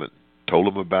and I haven't told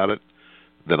them about it,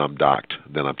 then I'm docked.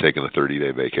 Then I'm taking a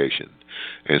 30-day vacation.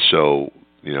 And so,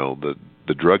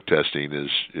 the drug testing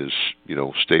is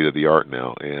state of the art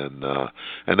now, and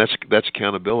that's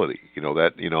accountability.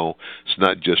 It's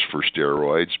not just for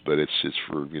steroids, but it's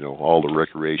for all the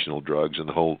recreational drugs and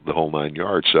the whole 9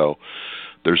 yards. So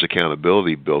there's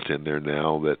accountability built in there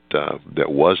now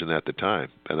that wasn't at the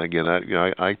time. And again,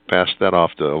 I pass that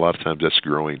off to, a lot of times that's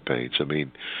growing pains. I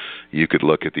mean, you could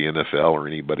look at the NFL or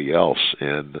anybody else,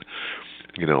 and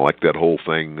like that whole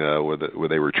thing where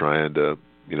they were trying to,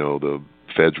 the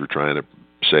feds were trying to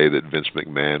say that Vince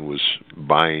McMahon was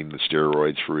buying the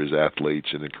steroids for his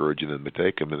athletes and encouraging them to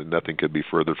take them, and nothing could be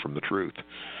further from the truth.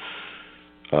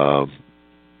 I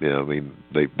mean,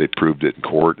 they proved it in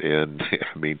court, and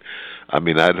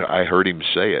I heard him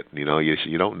say it.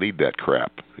 You don't need that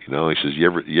crap. He says,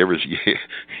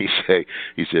 he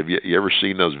said, you ever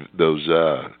seen those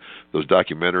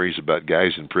documentaries about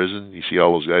guys in prison? You see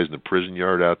all those guys in the prison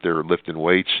yard out there lifting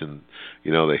weights, and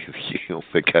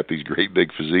they got these great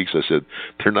big physiques. I said,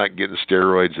 they're not getting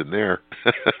steroids in there.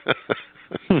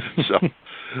 So,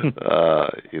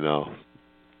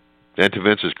 and to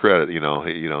Vince's credit,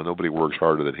 nobody works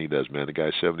harder than he does, man. The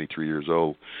guy's 73 years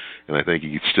old, and I think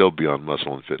he could still be on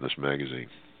Muscle and Fitness magazine.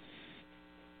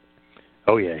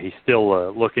 Oh yeah, he's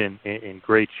still looking in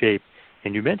great shape.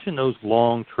 And you mentioned those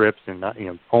long trips and not,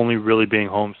 only really being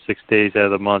home 6 days out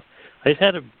of the month. I just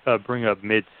had to bring up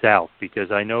Mid-South,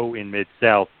 because I know in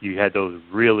Mid-South you had those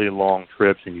really long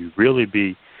trips and you'd really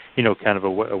be, kind of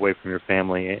away from your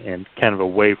family and kind of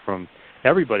away from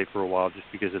everybody for a while just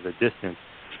because of the distance.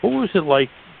 What was it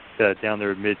like down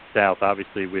there in Mid-South,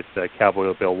 obviously with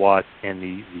Cowboy Bill Watts and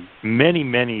the many,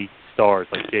 many stars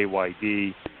like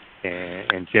JYD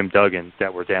and Jim Duggan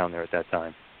that were down there at that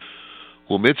time?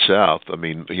 Well, Mid-South, I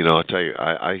mean, I tell you,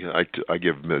 I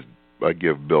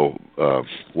give Bill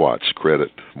Watts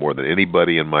credit more than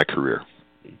anybody in my career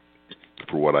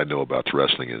for what I know about the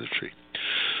wrestling industry.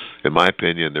 In my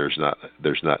opinion, there's not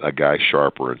a guy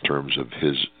sharper in terms of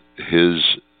his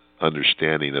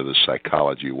understanding of the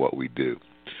psychology of what we do.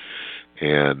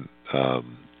 And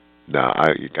now,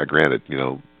 I granted,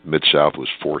 Mid-South was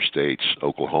 4 states: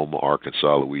 Oklahoma,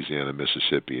 Arkansas, Louisiana,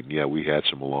 Mississippi, and yeah, we had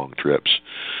some long trips.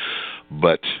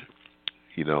 But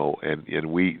and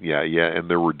we and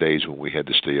there were days when we had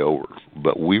to stay over,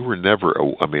 but we were never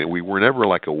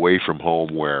like away from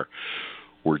home where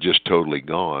we're just totally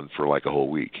gone for like a whole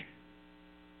week.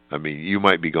 I mean, you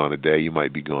might be gone a day, you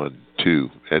might be gone 2.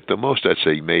 At the most, I'd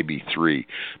say maybe 3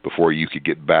 before you could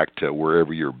get back to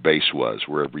wherever your base was,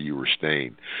 wherever you were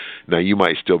staying. Now, you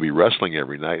might still be wrestling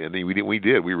every night, and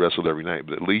we wrestled every night,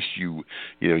 but at least you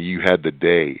had the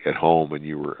day at home, and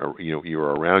you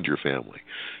were around your family.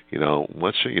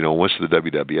 Once the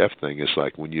WWF thing, it's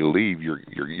like when you leave,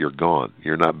 you're gone.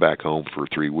 You're not back home for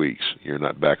 3 weeks. You're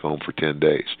not back home for 10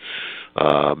 days.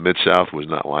 Mid-South was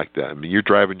not like that. I mean, you're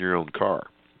driving your own car.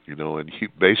 And you,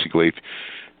 basically,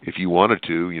 if you wanted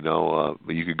to,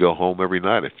 you could go home every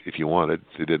night if you wanted.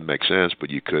 It didn't make sense, but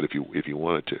you could if you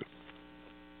wanted to.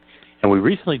 And we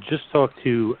recently just talked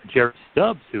to Jerry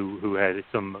Stubbs, who had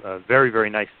some very, very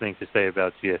nice things to say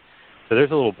about you. So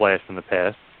there's a little blast from the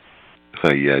past.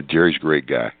 Yeah, Jerry's a great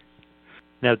guy.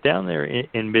 Now, down there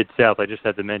in Mid-South, I just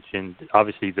had to mention,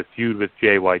 obviously, the feud with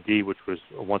JYD, which was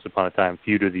once upon a time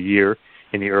feud of the year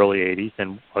in the early 80s.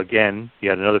 And, again, you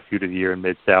had another feud of the year in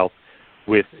Mid-South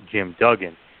with Jim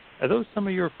Duggan. Are those some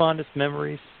of your fondest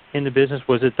memories in the business?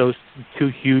 Was it those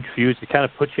 2 huge feuds that kind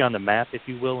of put you on the map, if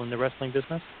you will, in the wrestling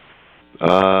business?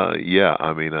 Yeah.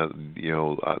 I mean,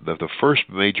 the first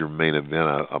major main event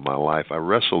of my life, I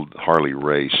wrestled Harley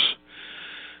Race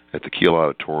at the Kiel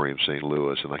Auditorium, St.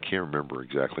 Louis, and I can't remember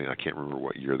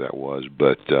what year that was,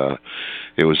 but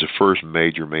it was the first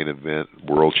major main event,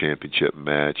 world championship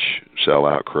match,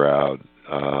 sellout crowd.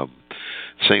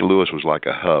 St. Louis was like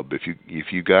a hub.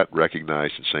 If you got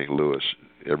recognized in St. Louis,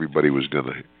 everybody was going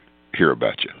to hear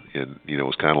about you, and it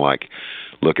was kind of like,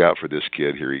 look out for this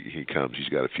kid. Here he comes. He's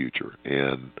got a future.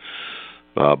 And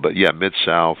but yeah,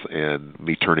 Mid-South and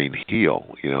me turning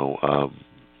heel,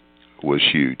 was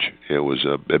huge. It was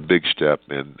a big step,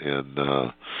 and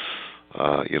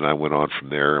I went on from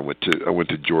there. I went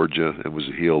to Georgia and was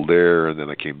a heel there, and then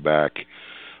I came back,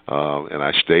 and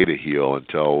I stayed a heel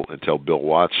until Bill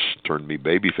Watts turned me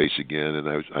babyface again, and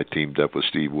I teamed up with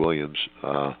Steve Williams.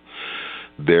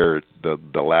 There,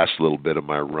 the last little bit of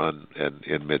my run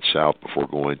in Mid-South before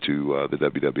going to the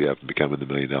WWF and becoming the $1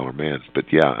 Million Man. But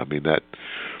yeah, I mean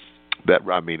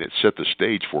it set the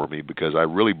stage for me, because I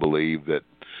really believe that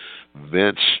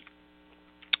Vince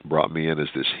brought me in as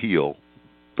this heel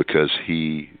because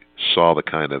he saw the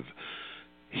kind of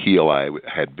heel I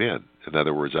had been. In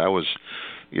other words, I was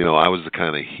the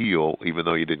kind of heel, even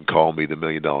though you didn't call me the $1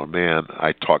 Million Man.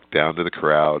 I talked down to the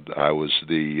crowd. I was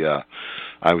the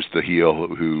heel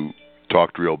who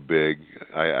talked real big.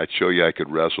 I'd show you I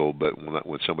could wrestle, but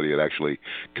when somebody would actually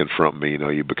confront me,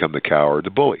 you become the coward, the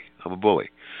bully. I'm a bully.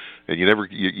 And you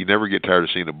never get tired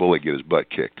of seeing a bully get his butt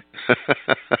kicked.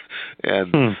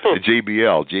 And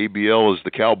JBL is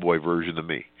the cowboy version of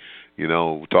me.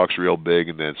 Talks real big,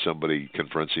 and then somebody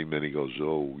confronts him, and he goes,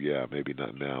 "Oh yeah, maybe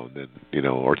not now," and then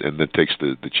and then takes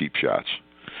the cheap shots.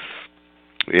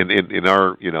 In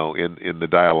our in the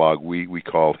dialogue, we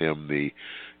call him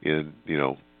in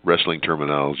wrestling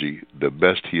terminology, the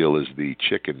best heel is the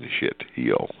chicken shit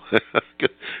heel,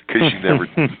 because you never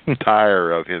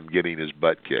tire of him getting his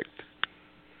butt kicked.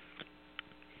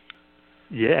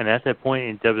 Yeah, and at that point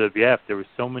in WWF, there were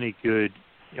so many good,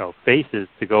 faces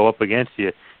to go up against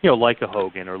you, like a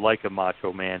Hogan or like a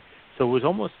Macho Man. So it was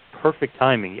almost perfect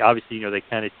timing. Obviously, they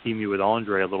kind of team you with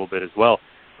Andre a little bit as well,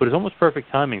 but it's almost perfect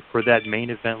timing for that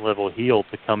main event level heel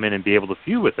to come in and be able to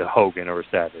feud with a Hogan or a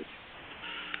Savage.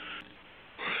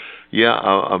 Yeah,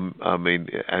 I mean,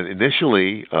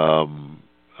 initially,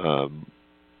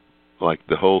 like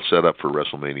the whole setup for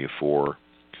WrestleMania 4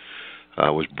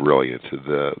 was brilliant.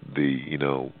 The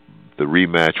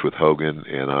rematch with Hogan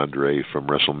and Andre from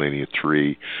WrestleMania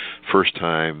 3, first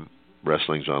time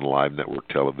wrestling's on live network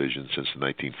television since the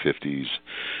 1950s.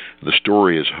 The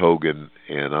story is Hogan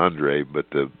and Andre, but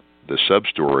the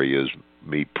sub-story is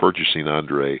me purchasing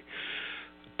Andre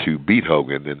to beat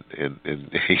Hogan, and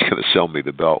he's going to sell me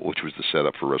the belt, which was the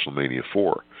setup for WrestleMania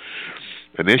 4.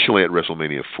 Initially at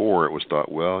WrestleMania 4, it was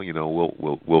thought, well,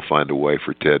 we'll find a way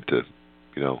for Ted to,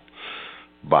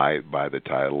 buy the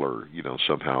title, or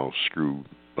somehow screw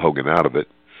Hogan out of it,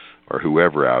 or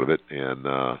whoever out of it. And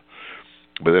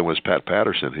but then it was Pat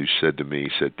Patterson who said to me,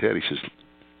 Ted, he says,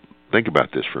 think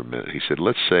about this for a minute. He said,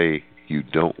 let's say you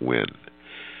don't win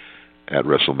at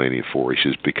WrestleMania 4. He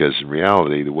says, because in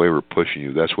reality, the way we're pushing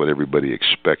you, that's what everybody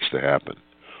expects to happen.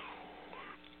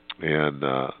 And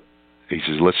he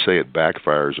says, let's say it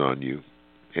backfires on you,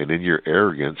 and in your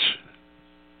arrogance,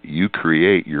 you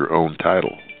create your own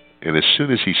title. And as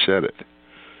soon as he said it,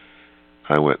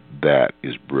 I went, that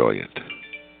is brilliant.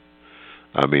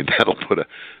 I mean, that'll put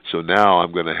so now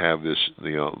I'm going to have this,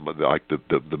 like the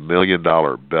 $1 million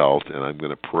belt, and I'm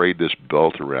going to parade this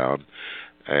belt around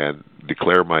and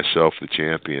declare myself the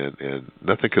champion, and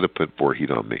nothing could have put more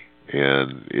heat on me.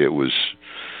 and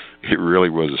it really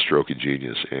was a stroke of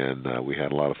genius, and we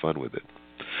had a lot of fun with it.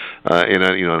 And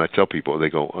I tell people, they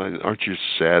go, "Aren't you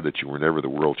sad that you were never the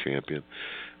world champion?"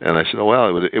 And I said, "Oh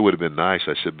well, it would have been nice."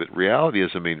 I said, "But reality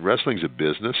is, I mean, wrestling's a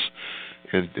business,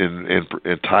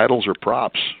 and titles are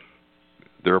props.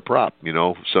 They're a prop.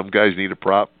 Some guys need a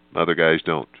prop, other guys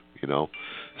don't.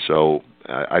 So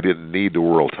I didn't need the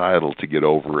world title to get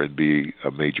over and be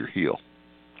a major heel."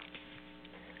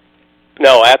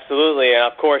 No, absolutely, and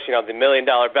of course, the $1 million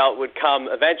belt would come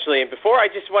eventually. And before, I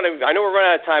know we're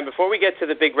running out of time. Before we get to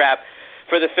the big wrap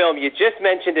for the film, you just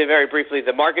mentioned it very briefly,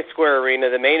 the Market Square Arena,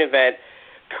 the main event,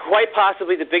 quite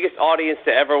possibly the biggest audience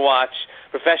to ever watch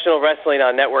professional wrestling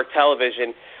on network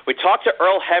television. We talked to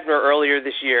Earl Hebner earlier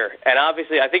this year, and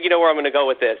obviously, I think you know where I'm going to go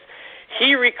with this.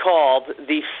 He recalled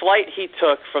the flight he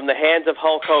took from the hands of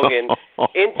Hulk Hogan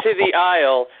into the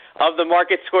aisle of the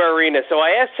Market Square Arena. So I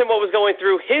asked him what was going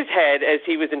through his head as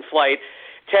he was in flight.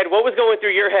 Ted, what was going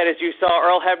through your head as you saw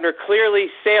Earl Hebner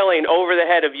clearly sailing over the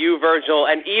head of you, Virgil,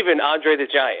 and even Andre the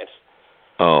Giant?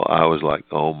 Oh, I was like,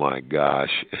 oh my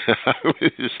gosh! I was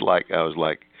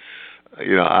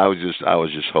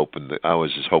just hoping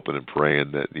and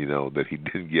praying that that he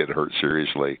didn't get hurt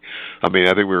seriously. I mean,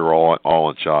 I think we were all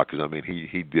in shock because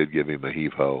he did give him a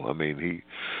heave ho. And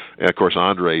of course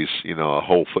Andre's a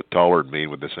whole foot taller than me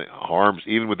with his arms,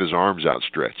 even with his arms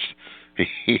outstretched,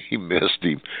 he missed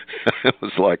him. It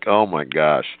was like, oh my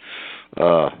gosh,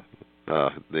 yeah,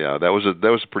 that was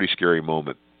a pretty scary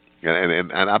moment.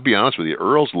 And I'll be honest with you,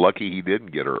 Earl's lucky he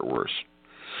didn't get hurt worse,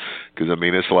 because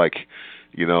it's like,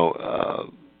 the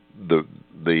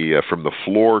from the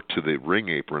floor to the ring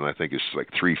apron, I think it's like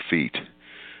 3 feet,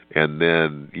 and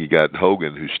then you got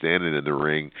Hogan who's standing in the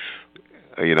ring,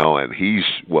 and he's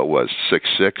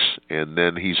 6'6", and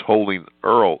then he's holding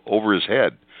Earl over his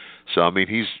head. So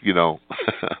he's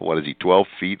what is he, 12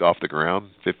 feet off the ground,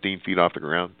 15 feet off the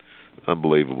ground?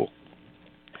 Unbelievable.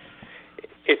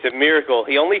 It's a miracle.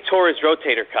 He only tore his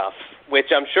rotator cuff,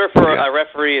 which I'm sure for a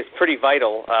referee is pretty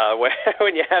vital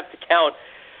when you have to count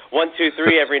 1, 2,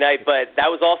 3 every night. But that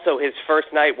was also his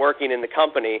first night working in the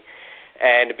company.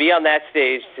 And to be on that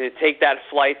stage, to take that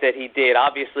flight that he did,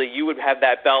 obviously you would have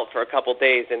that belt for a couple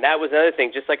days. And that was another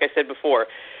thing, just like I said before,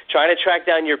 trying to track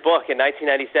down your book in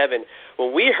 1997.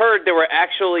 When we heard there were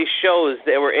actually shows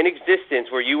that were in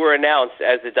existence where you were announced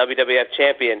as the WWF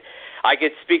champion, I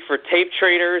could speak for tape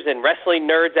traders and wrestling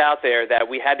nerds out there that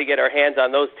we had to get our hands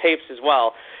on those tapes as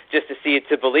well just to see it,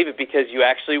 to believe it, because you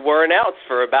actually were announced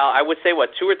for about, I would say,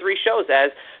 2 or 3 shows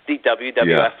as the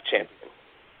WWF champion.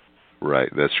 Right,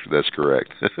 that's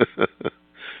correct.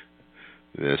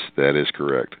 Yes, that is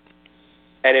correct.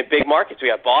 And in big markets, we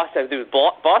have Boston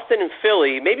and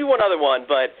Philly, maybe one other one,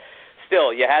 but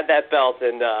still, you had that belt,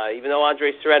 and even though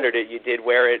Andre surrendered it, you did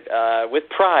wear it with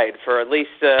pride for at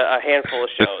least a handful of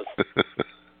shows.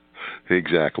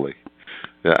 Exactly.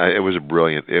 It was a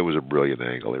brilliant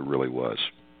angle. It really was.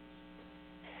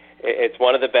 It's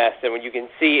one of the best, and when you can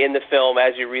see in the film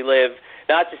as you relive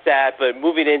not just that, but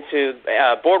moving into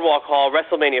Boardwalk Hall,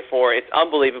 WrestleMania 4, it's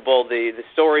unbelievable. The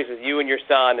stories with you and your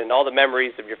son, and all the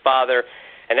memories of your father,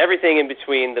 and everything in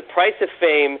between. The Price of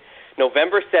Fame,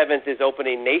 November 7th, is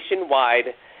opening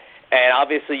nationwide, and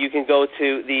obviously you can go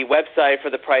to the website for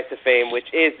The Price of Fame,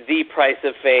 which is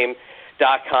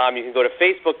thepriceoffame.com. You can go to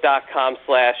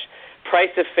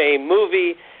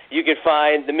facebook.com/priceoffame-movie. You can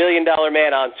find the $1 Million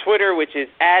Man on Twitter, which is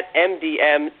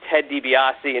 @MDM Ted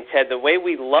DiBiase. And Ted, the way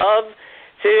we love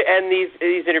to end these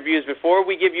interviews, before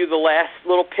we give you the last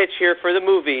little pitch here for the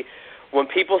movie, when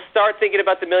people start thinking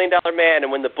about the $1 Million Man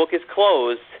and when the book is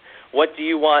closed, what do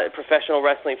you want professional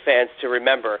wrestling fans to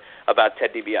remember about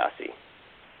Ted DiBiase?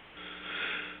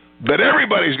 That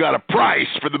everybody's got a price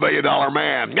for the $1 Million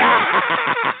Man.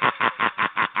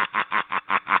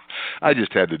 I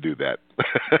just had to do that.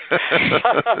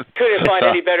 Couldn't find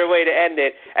any better way to end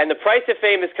it. And The Price of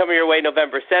Fame is coming your way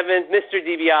November 7th. Mr.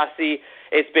 DiBiase,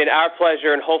 it's been our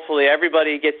pleasure, and hopefully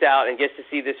everybody gets out and gets to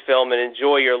see this film and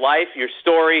enjoy your life, your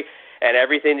story, and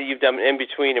everything that you've done in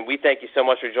between. And we thank you so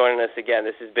much for joining us again.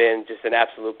 This has been just an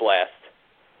absolute blast.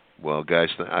 Well, guys,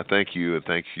 I thank you, and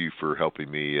thank you for helping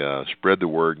me spread the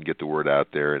word and get the word out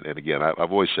there. And again,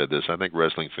 I've always said this: I think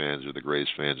wrestling fans are the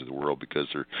greatest fans in the world because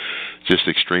they're just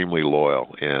extremely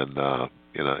loyal. And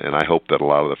and I hope that a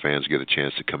lot of the fans get a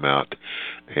chance to come out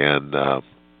and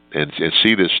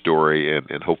see this story,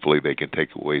 and hopefully they can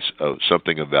take away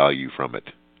something of value from it.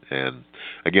 And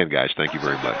again, guys, thank you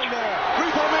very much.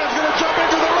 Repo Man's going to jump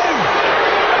into the ring.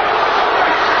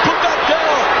 Put that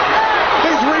down.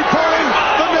 He's reporting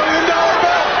the $1 million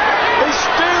belt. He's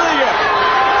stealing it.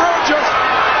 Roger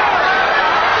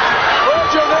down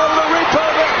to the Repo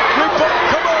Man.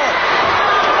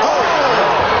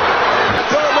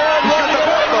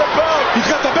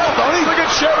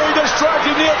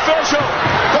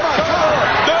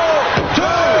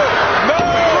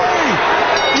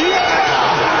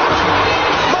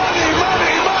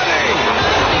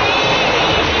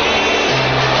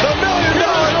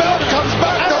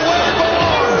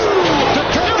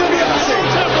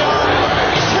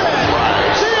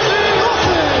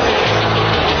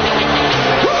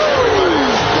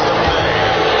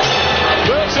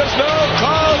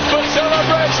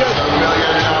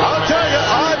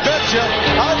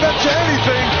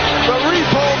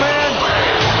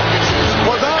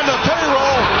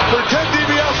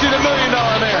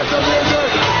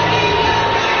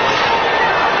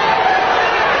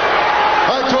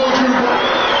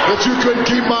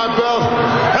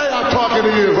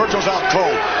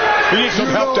 We need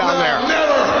some help down there.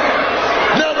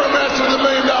 Never messed with the $1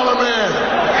 Million Man.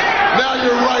 Now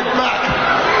you're right back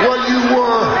where you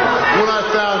were when I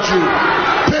found you.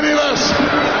 Penniless,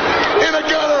 in a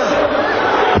gutter.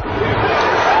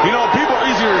 You know, people are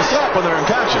easier to stop when they're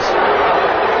unconscious.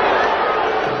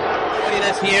 Joining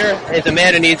us here is a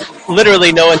man who needs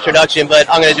literally no introduction, but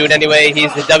I'm going to do it anyway.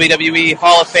 He's the WWE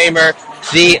Hall of Famer,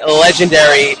 the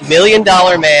legendary $1 Million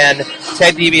Man,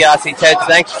 Ted DiBiase. Ted,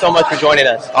 thanks so much for joining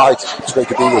us. It's great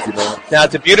to be with you, man. Now,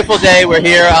 it's a beautiful day. We're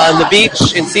here on the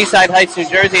beach in Seaside Heights, New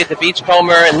Jersey at the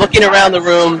Beachcomber, and looking around the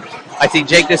room, I see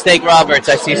Jake the Snake Roberts.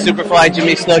 I see Superfly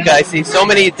Jimmy Snuka. I see so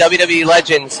many WWE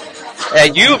legends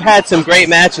you've had some great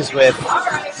matches with,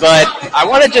 but I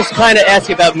want to just kind of ask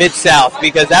you about Mid-South,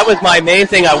 because that was my main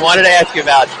thing I wanted to ask you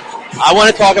about. I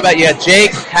want to talk about, you had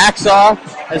Jake, Hacksaw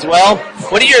as well.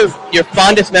 What are your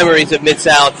fondest memories of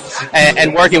Mid-South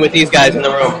and working with these guys in the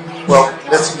room? Well,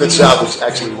 Mid-South is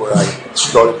actually where I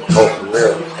started my whole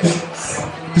career.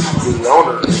 And the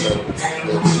owner,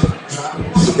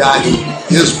 the guy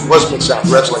who was Mid-South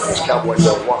Wrestling was Cowboy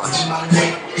Bill Watts.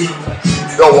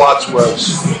 Bill Watts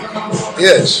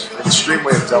is an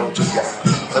extremely intelligent guy,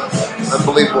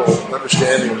 unbelievable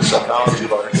understanding of the psychology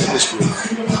of our industry,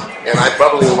 and I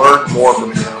probably learned more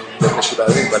from him than just about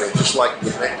anybody. Just like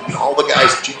all the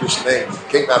guys that you just named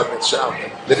came out of Mid-South.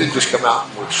 They didn't just come out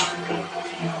and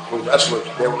were wrestlers;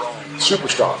 they were all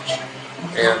superstars.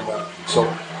 And so,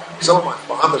 some of my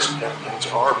fondest memories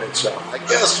are Mid-South. I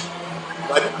guess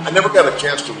I never got a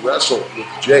chance to wrestle with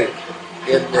Jake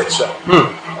in Mid-South.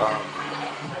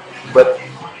 But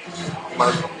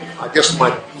I guess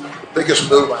my biggest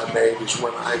move I made was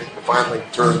when I finally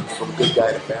turned from good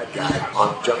guy to bad guy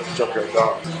on Junkyard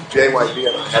Dog. JYD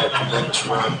and I had a tremendous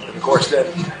run. And of course then,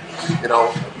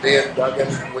 me and Duggan,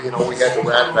 we had the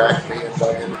Rat Pack, me and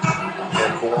Duggan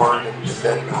and Bourne, and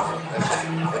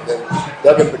then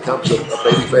Duggan becomes a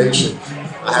babyface, and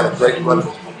I had a great run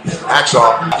with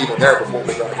Hacksaw even there before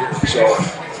we got here. So,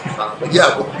 but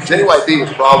yeah, JYD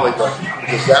was probably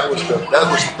because that was the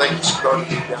thing that started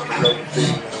me down the road to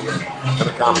being an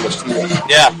accomplished heel.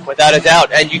 Yeah, without a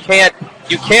doubt. And you can't,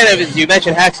 as you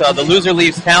mentioned Hacksaw, the loser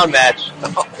leaves town match.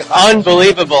 Oh,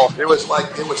 unbelievable. It was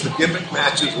the gimmick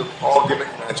matches of all gimmick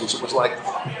matches. It was like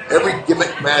every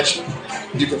gimmick match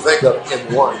you can think of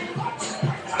in one.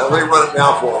 Now let me run it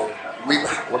down for you.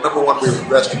 Remember when we were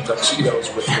dressed in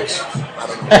tuxedos with this? I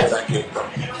don't know where that came from.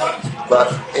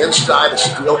 But inside a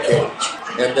steel cage,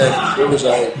 and then there was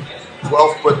a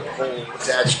 12-foot pole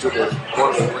attached to the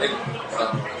one of the ring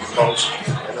posts,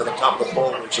 and then the top of the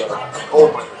pole was a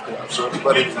coal miner club. So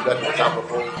anybody who got to the top of the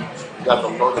pole got the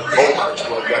loaded coal miners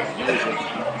club, got to use it.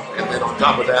 And then on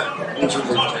top of that, loser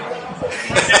leaves town.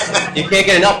 You can't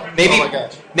get enough.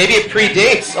 Maybe it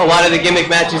predates a lot of the gimmick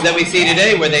matches that we see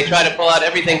today, where they try to pull out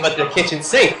everything but the kitchen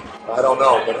sink. I don't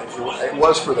know, but it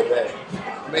was for the day.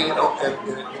 I mean, and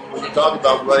when you talk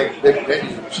about running big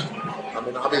venues, I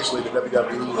mean, obviously the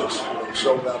WWE has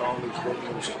sold out all these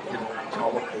venues,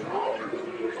 all over the world.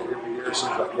 Every year it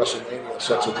seems like WrestleMania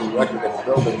sets a new record in the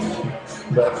building.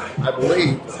 But I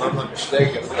believe, if I'm not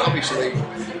mistaken, obviously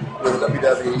with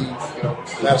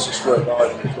WWE, Madison Square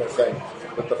Garden is their thing.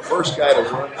 But the first guy to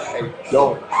run a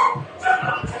dome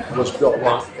was Bill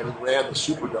Watts, and he ran the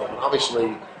Superdome. And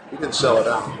obviously, he didn't sell it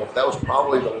out, but that was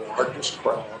probably the largest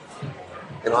crowd.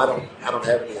 And I don't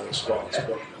have any of the stats,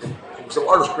 but it was the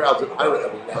largest crowd that I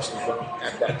ever wrestled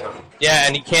at that time. Yeah,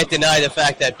 and you can't deny the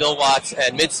fact that Bill Watts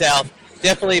and Mid-South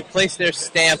definitely placed their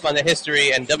stamp on the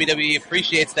history, and WWE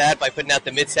appreciates that by putting out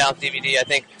the Mid-South DVD. I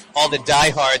think all the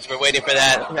diehards were waiting for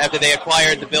that after they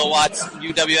acquired the Bill Watts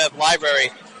UWF library.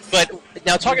 But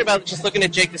now talking about just looking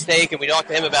at Jake the Snake, and we talked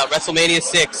to him about WrestleMania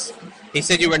 6, he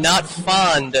said you were not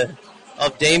fond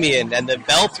of Damien, and the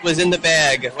belt was in the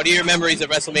bag. What are your memories of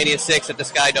WrestleMania 6 at the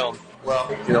Sky Dome? Well,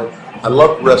 I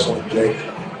loved wrestling Jake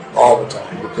all the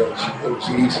time because it was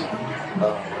easy.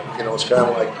 It's kind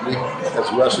of like we,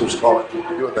 as wrestlers, call it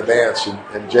doing the dance,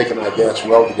 and Jake and I danced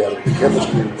well together. The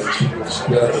chemistry was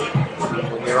good.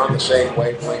 When you're on the same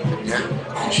wavelength, and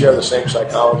you share the same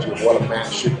psychology of what a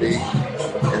match should be,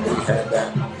 and we had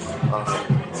that.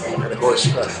 And of course,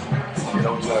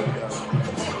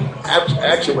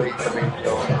 actually,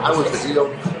 I was the heel,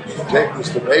 Jake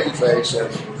was the babyface, and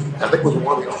I think it was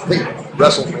one of the only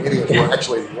WrestleManias where I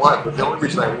actually won. But the only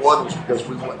reason I won was because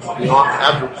we went beyond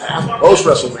after post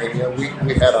WrestleMania.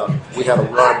 We had a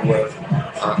run where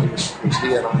it was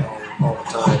he and I all the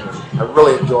time. And I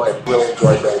really enjoyed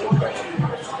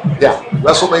that. Yeah,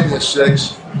 WrestleMania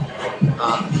 6.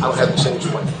 I would have to say was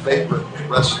my favorite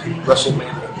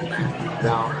WrestleMania.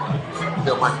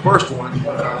 Now, my first one,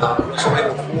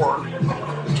 WrestleMania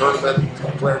 4, is tournament,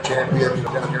 player champion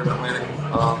down here in Atlantic.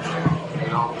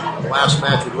 The last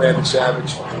match with Randy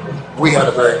Savage, we had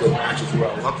a very good match as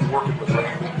well. Lucky working with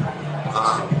Randy.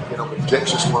 But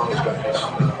Dick's just one of those guys.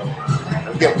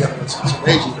 Again, it's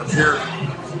amazing.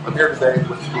 I'm here today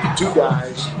with two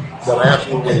guys that I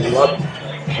absolutely love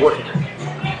working with.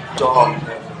 Dog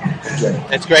and Jay.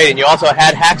 That's great. And you also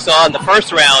had Hacksaw in the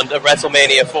first round of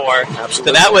WrestleMania 4. Absolutely.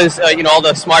 So that was, all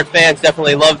the smart fans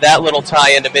definitely loved that little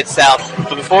tie into Mid-South.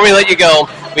 But before we let you go,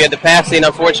 we had the passing,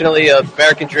 unfortunately, of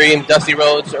American Dream, Dusty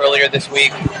Rhodes, earlier this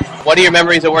week. What are your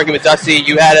memories of working with Dusty?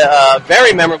 You had a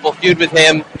very memorable feud with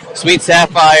him, Sweet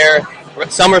Sapphire,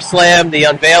 SummerSlam, the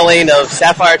unveiling of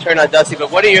Sapphire turned on Dusty.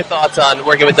 But what are your thoughts on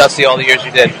working with Dusty all the years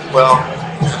you did? Well,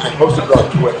 I posted it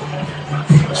on Twitter.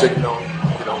 I said,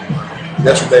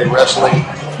 yesterday wrestling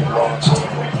lost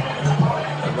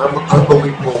an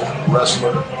unbelievable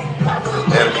wrestler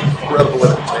and an incredible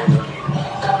entertainer,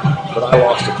 but I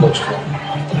lost a close call.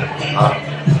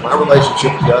 My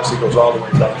relationship with Dusty goes all the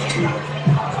way back to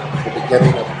the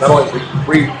beginning of not only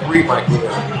pre-Mike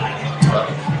Leon.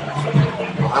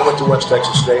 I went to West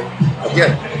Texas State.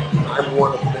 Again, I'm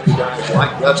one of many guys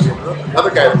like Dusty. Another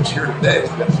guy that was here today,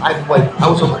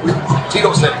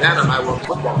 Tito Santana and I were on the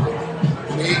football team.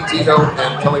 Me, Tito,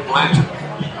 and Kelly Blanchard.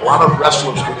 A lot of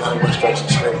wrestlers came out of West Texas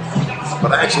State.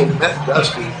 But I actually met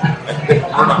Dusty at Dick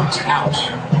Murdoch's house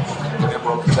in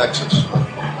Amarillo, Texas.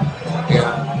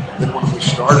 And then when we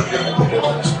started getting into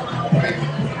business,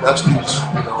 Dusty, as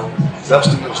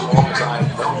long as I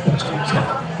had known Dusty, has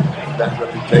had that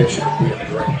reputation of being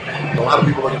great. A lot of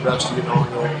people look at Dusty, like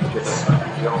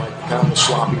kind of a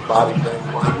sloppy body thing.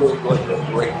 Well, I really wasn't a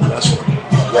great wrestler.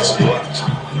 Yes, he was.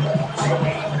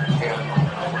 And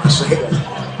when I say that,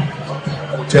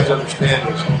 what you have to understand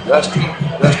is Dusty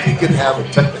can have a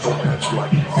technical match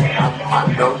like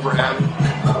I'm known for having,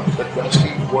 but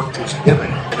Dusty worked his gimmick,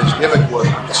 and his gimmick was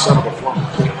I'm the son of a plumber,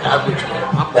 the average man.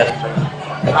 I'm that man,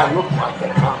 and I look like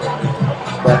that comment.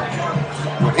 But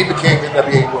when he became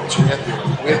NWA World Champion,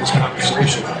 we had this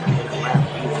conversation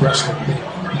with wrestling me.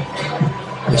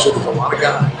 And he said, there's a lot of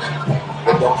guys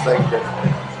that don't think that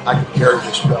I can carry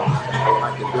this belt or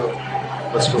I can do it.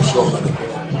 Let's go show them that I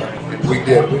can. And we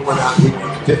did. We went out, we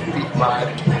went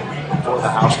 55 before the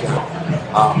house down.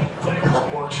 And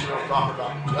I want you to talk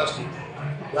about Dusty.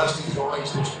 Dusty's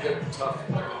always this big, tough,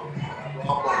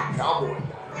 raw-boned cowboy.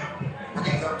 When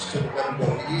he comes to the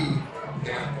WWE,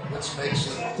 and let's face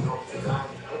it, the guy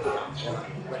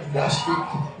when Dusty,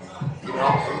 he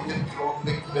didn't go a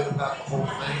big bit about the whole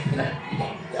thing. He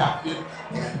adapted,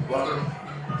 and brother,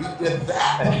 he did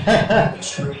that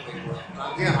extremely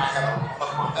well. Again, I had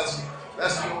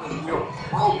that's the only real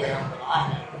program that I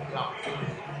had the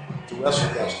opportunity to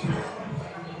wrestle Dusty in.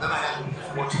 Then I had the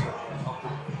fortune of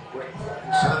helping break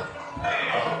his son.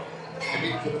 And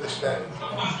even to this day,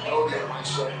 Cody and my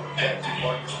son are tag team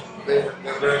partners.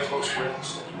 They're very close friends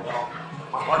as well.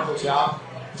 My heart goes out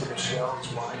to Michelle,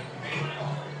 his wife,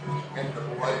 and the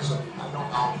boys. I know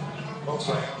how close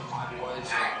I am to my boys.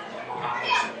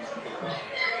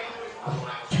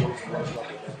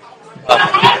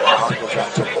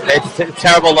 It's a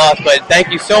terrible loss, but thank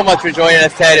you so much for joining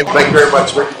us, Ted. Thank you very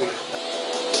much.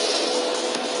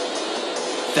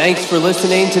 Thanks for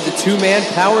listening to the two-man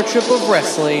power trip of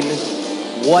wrestling.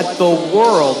 What the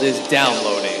world is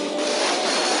downloading.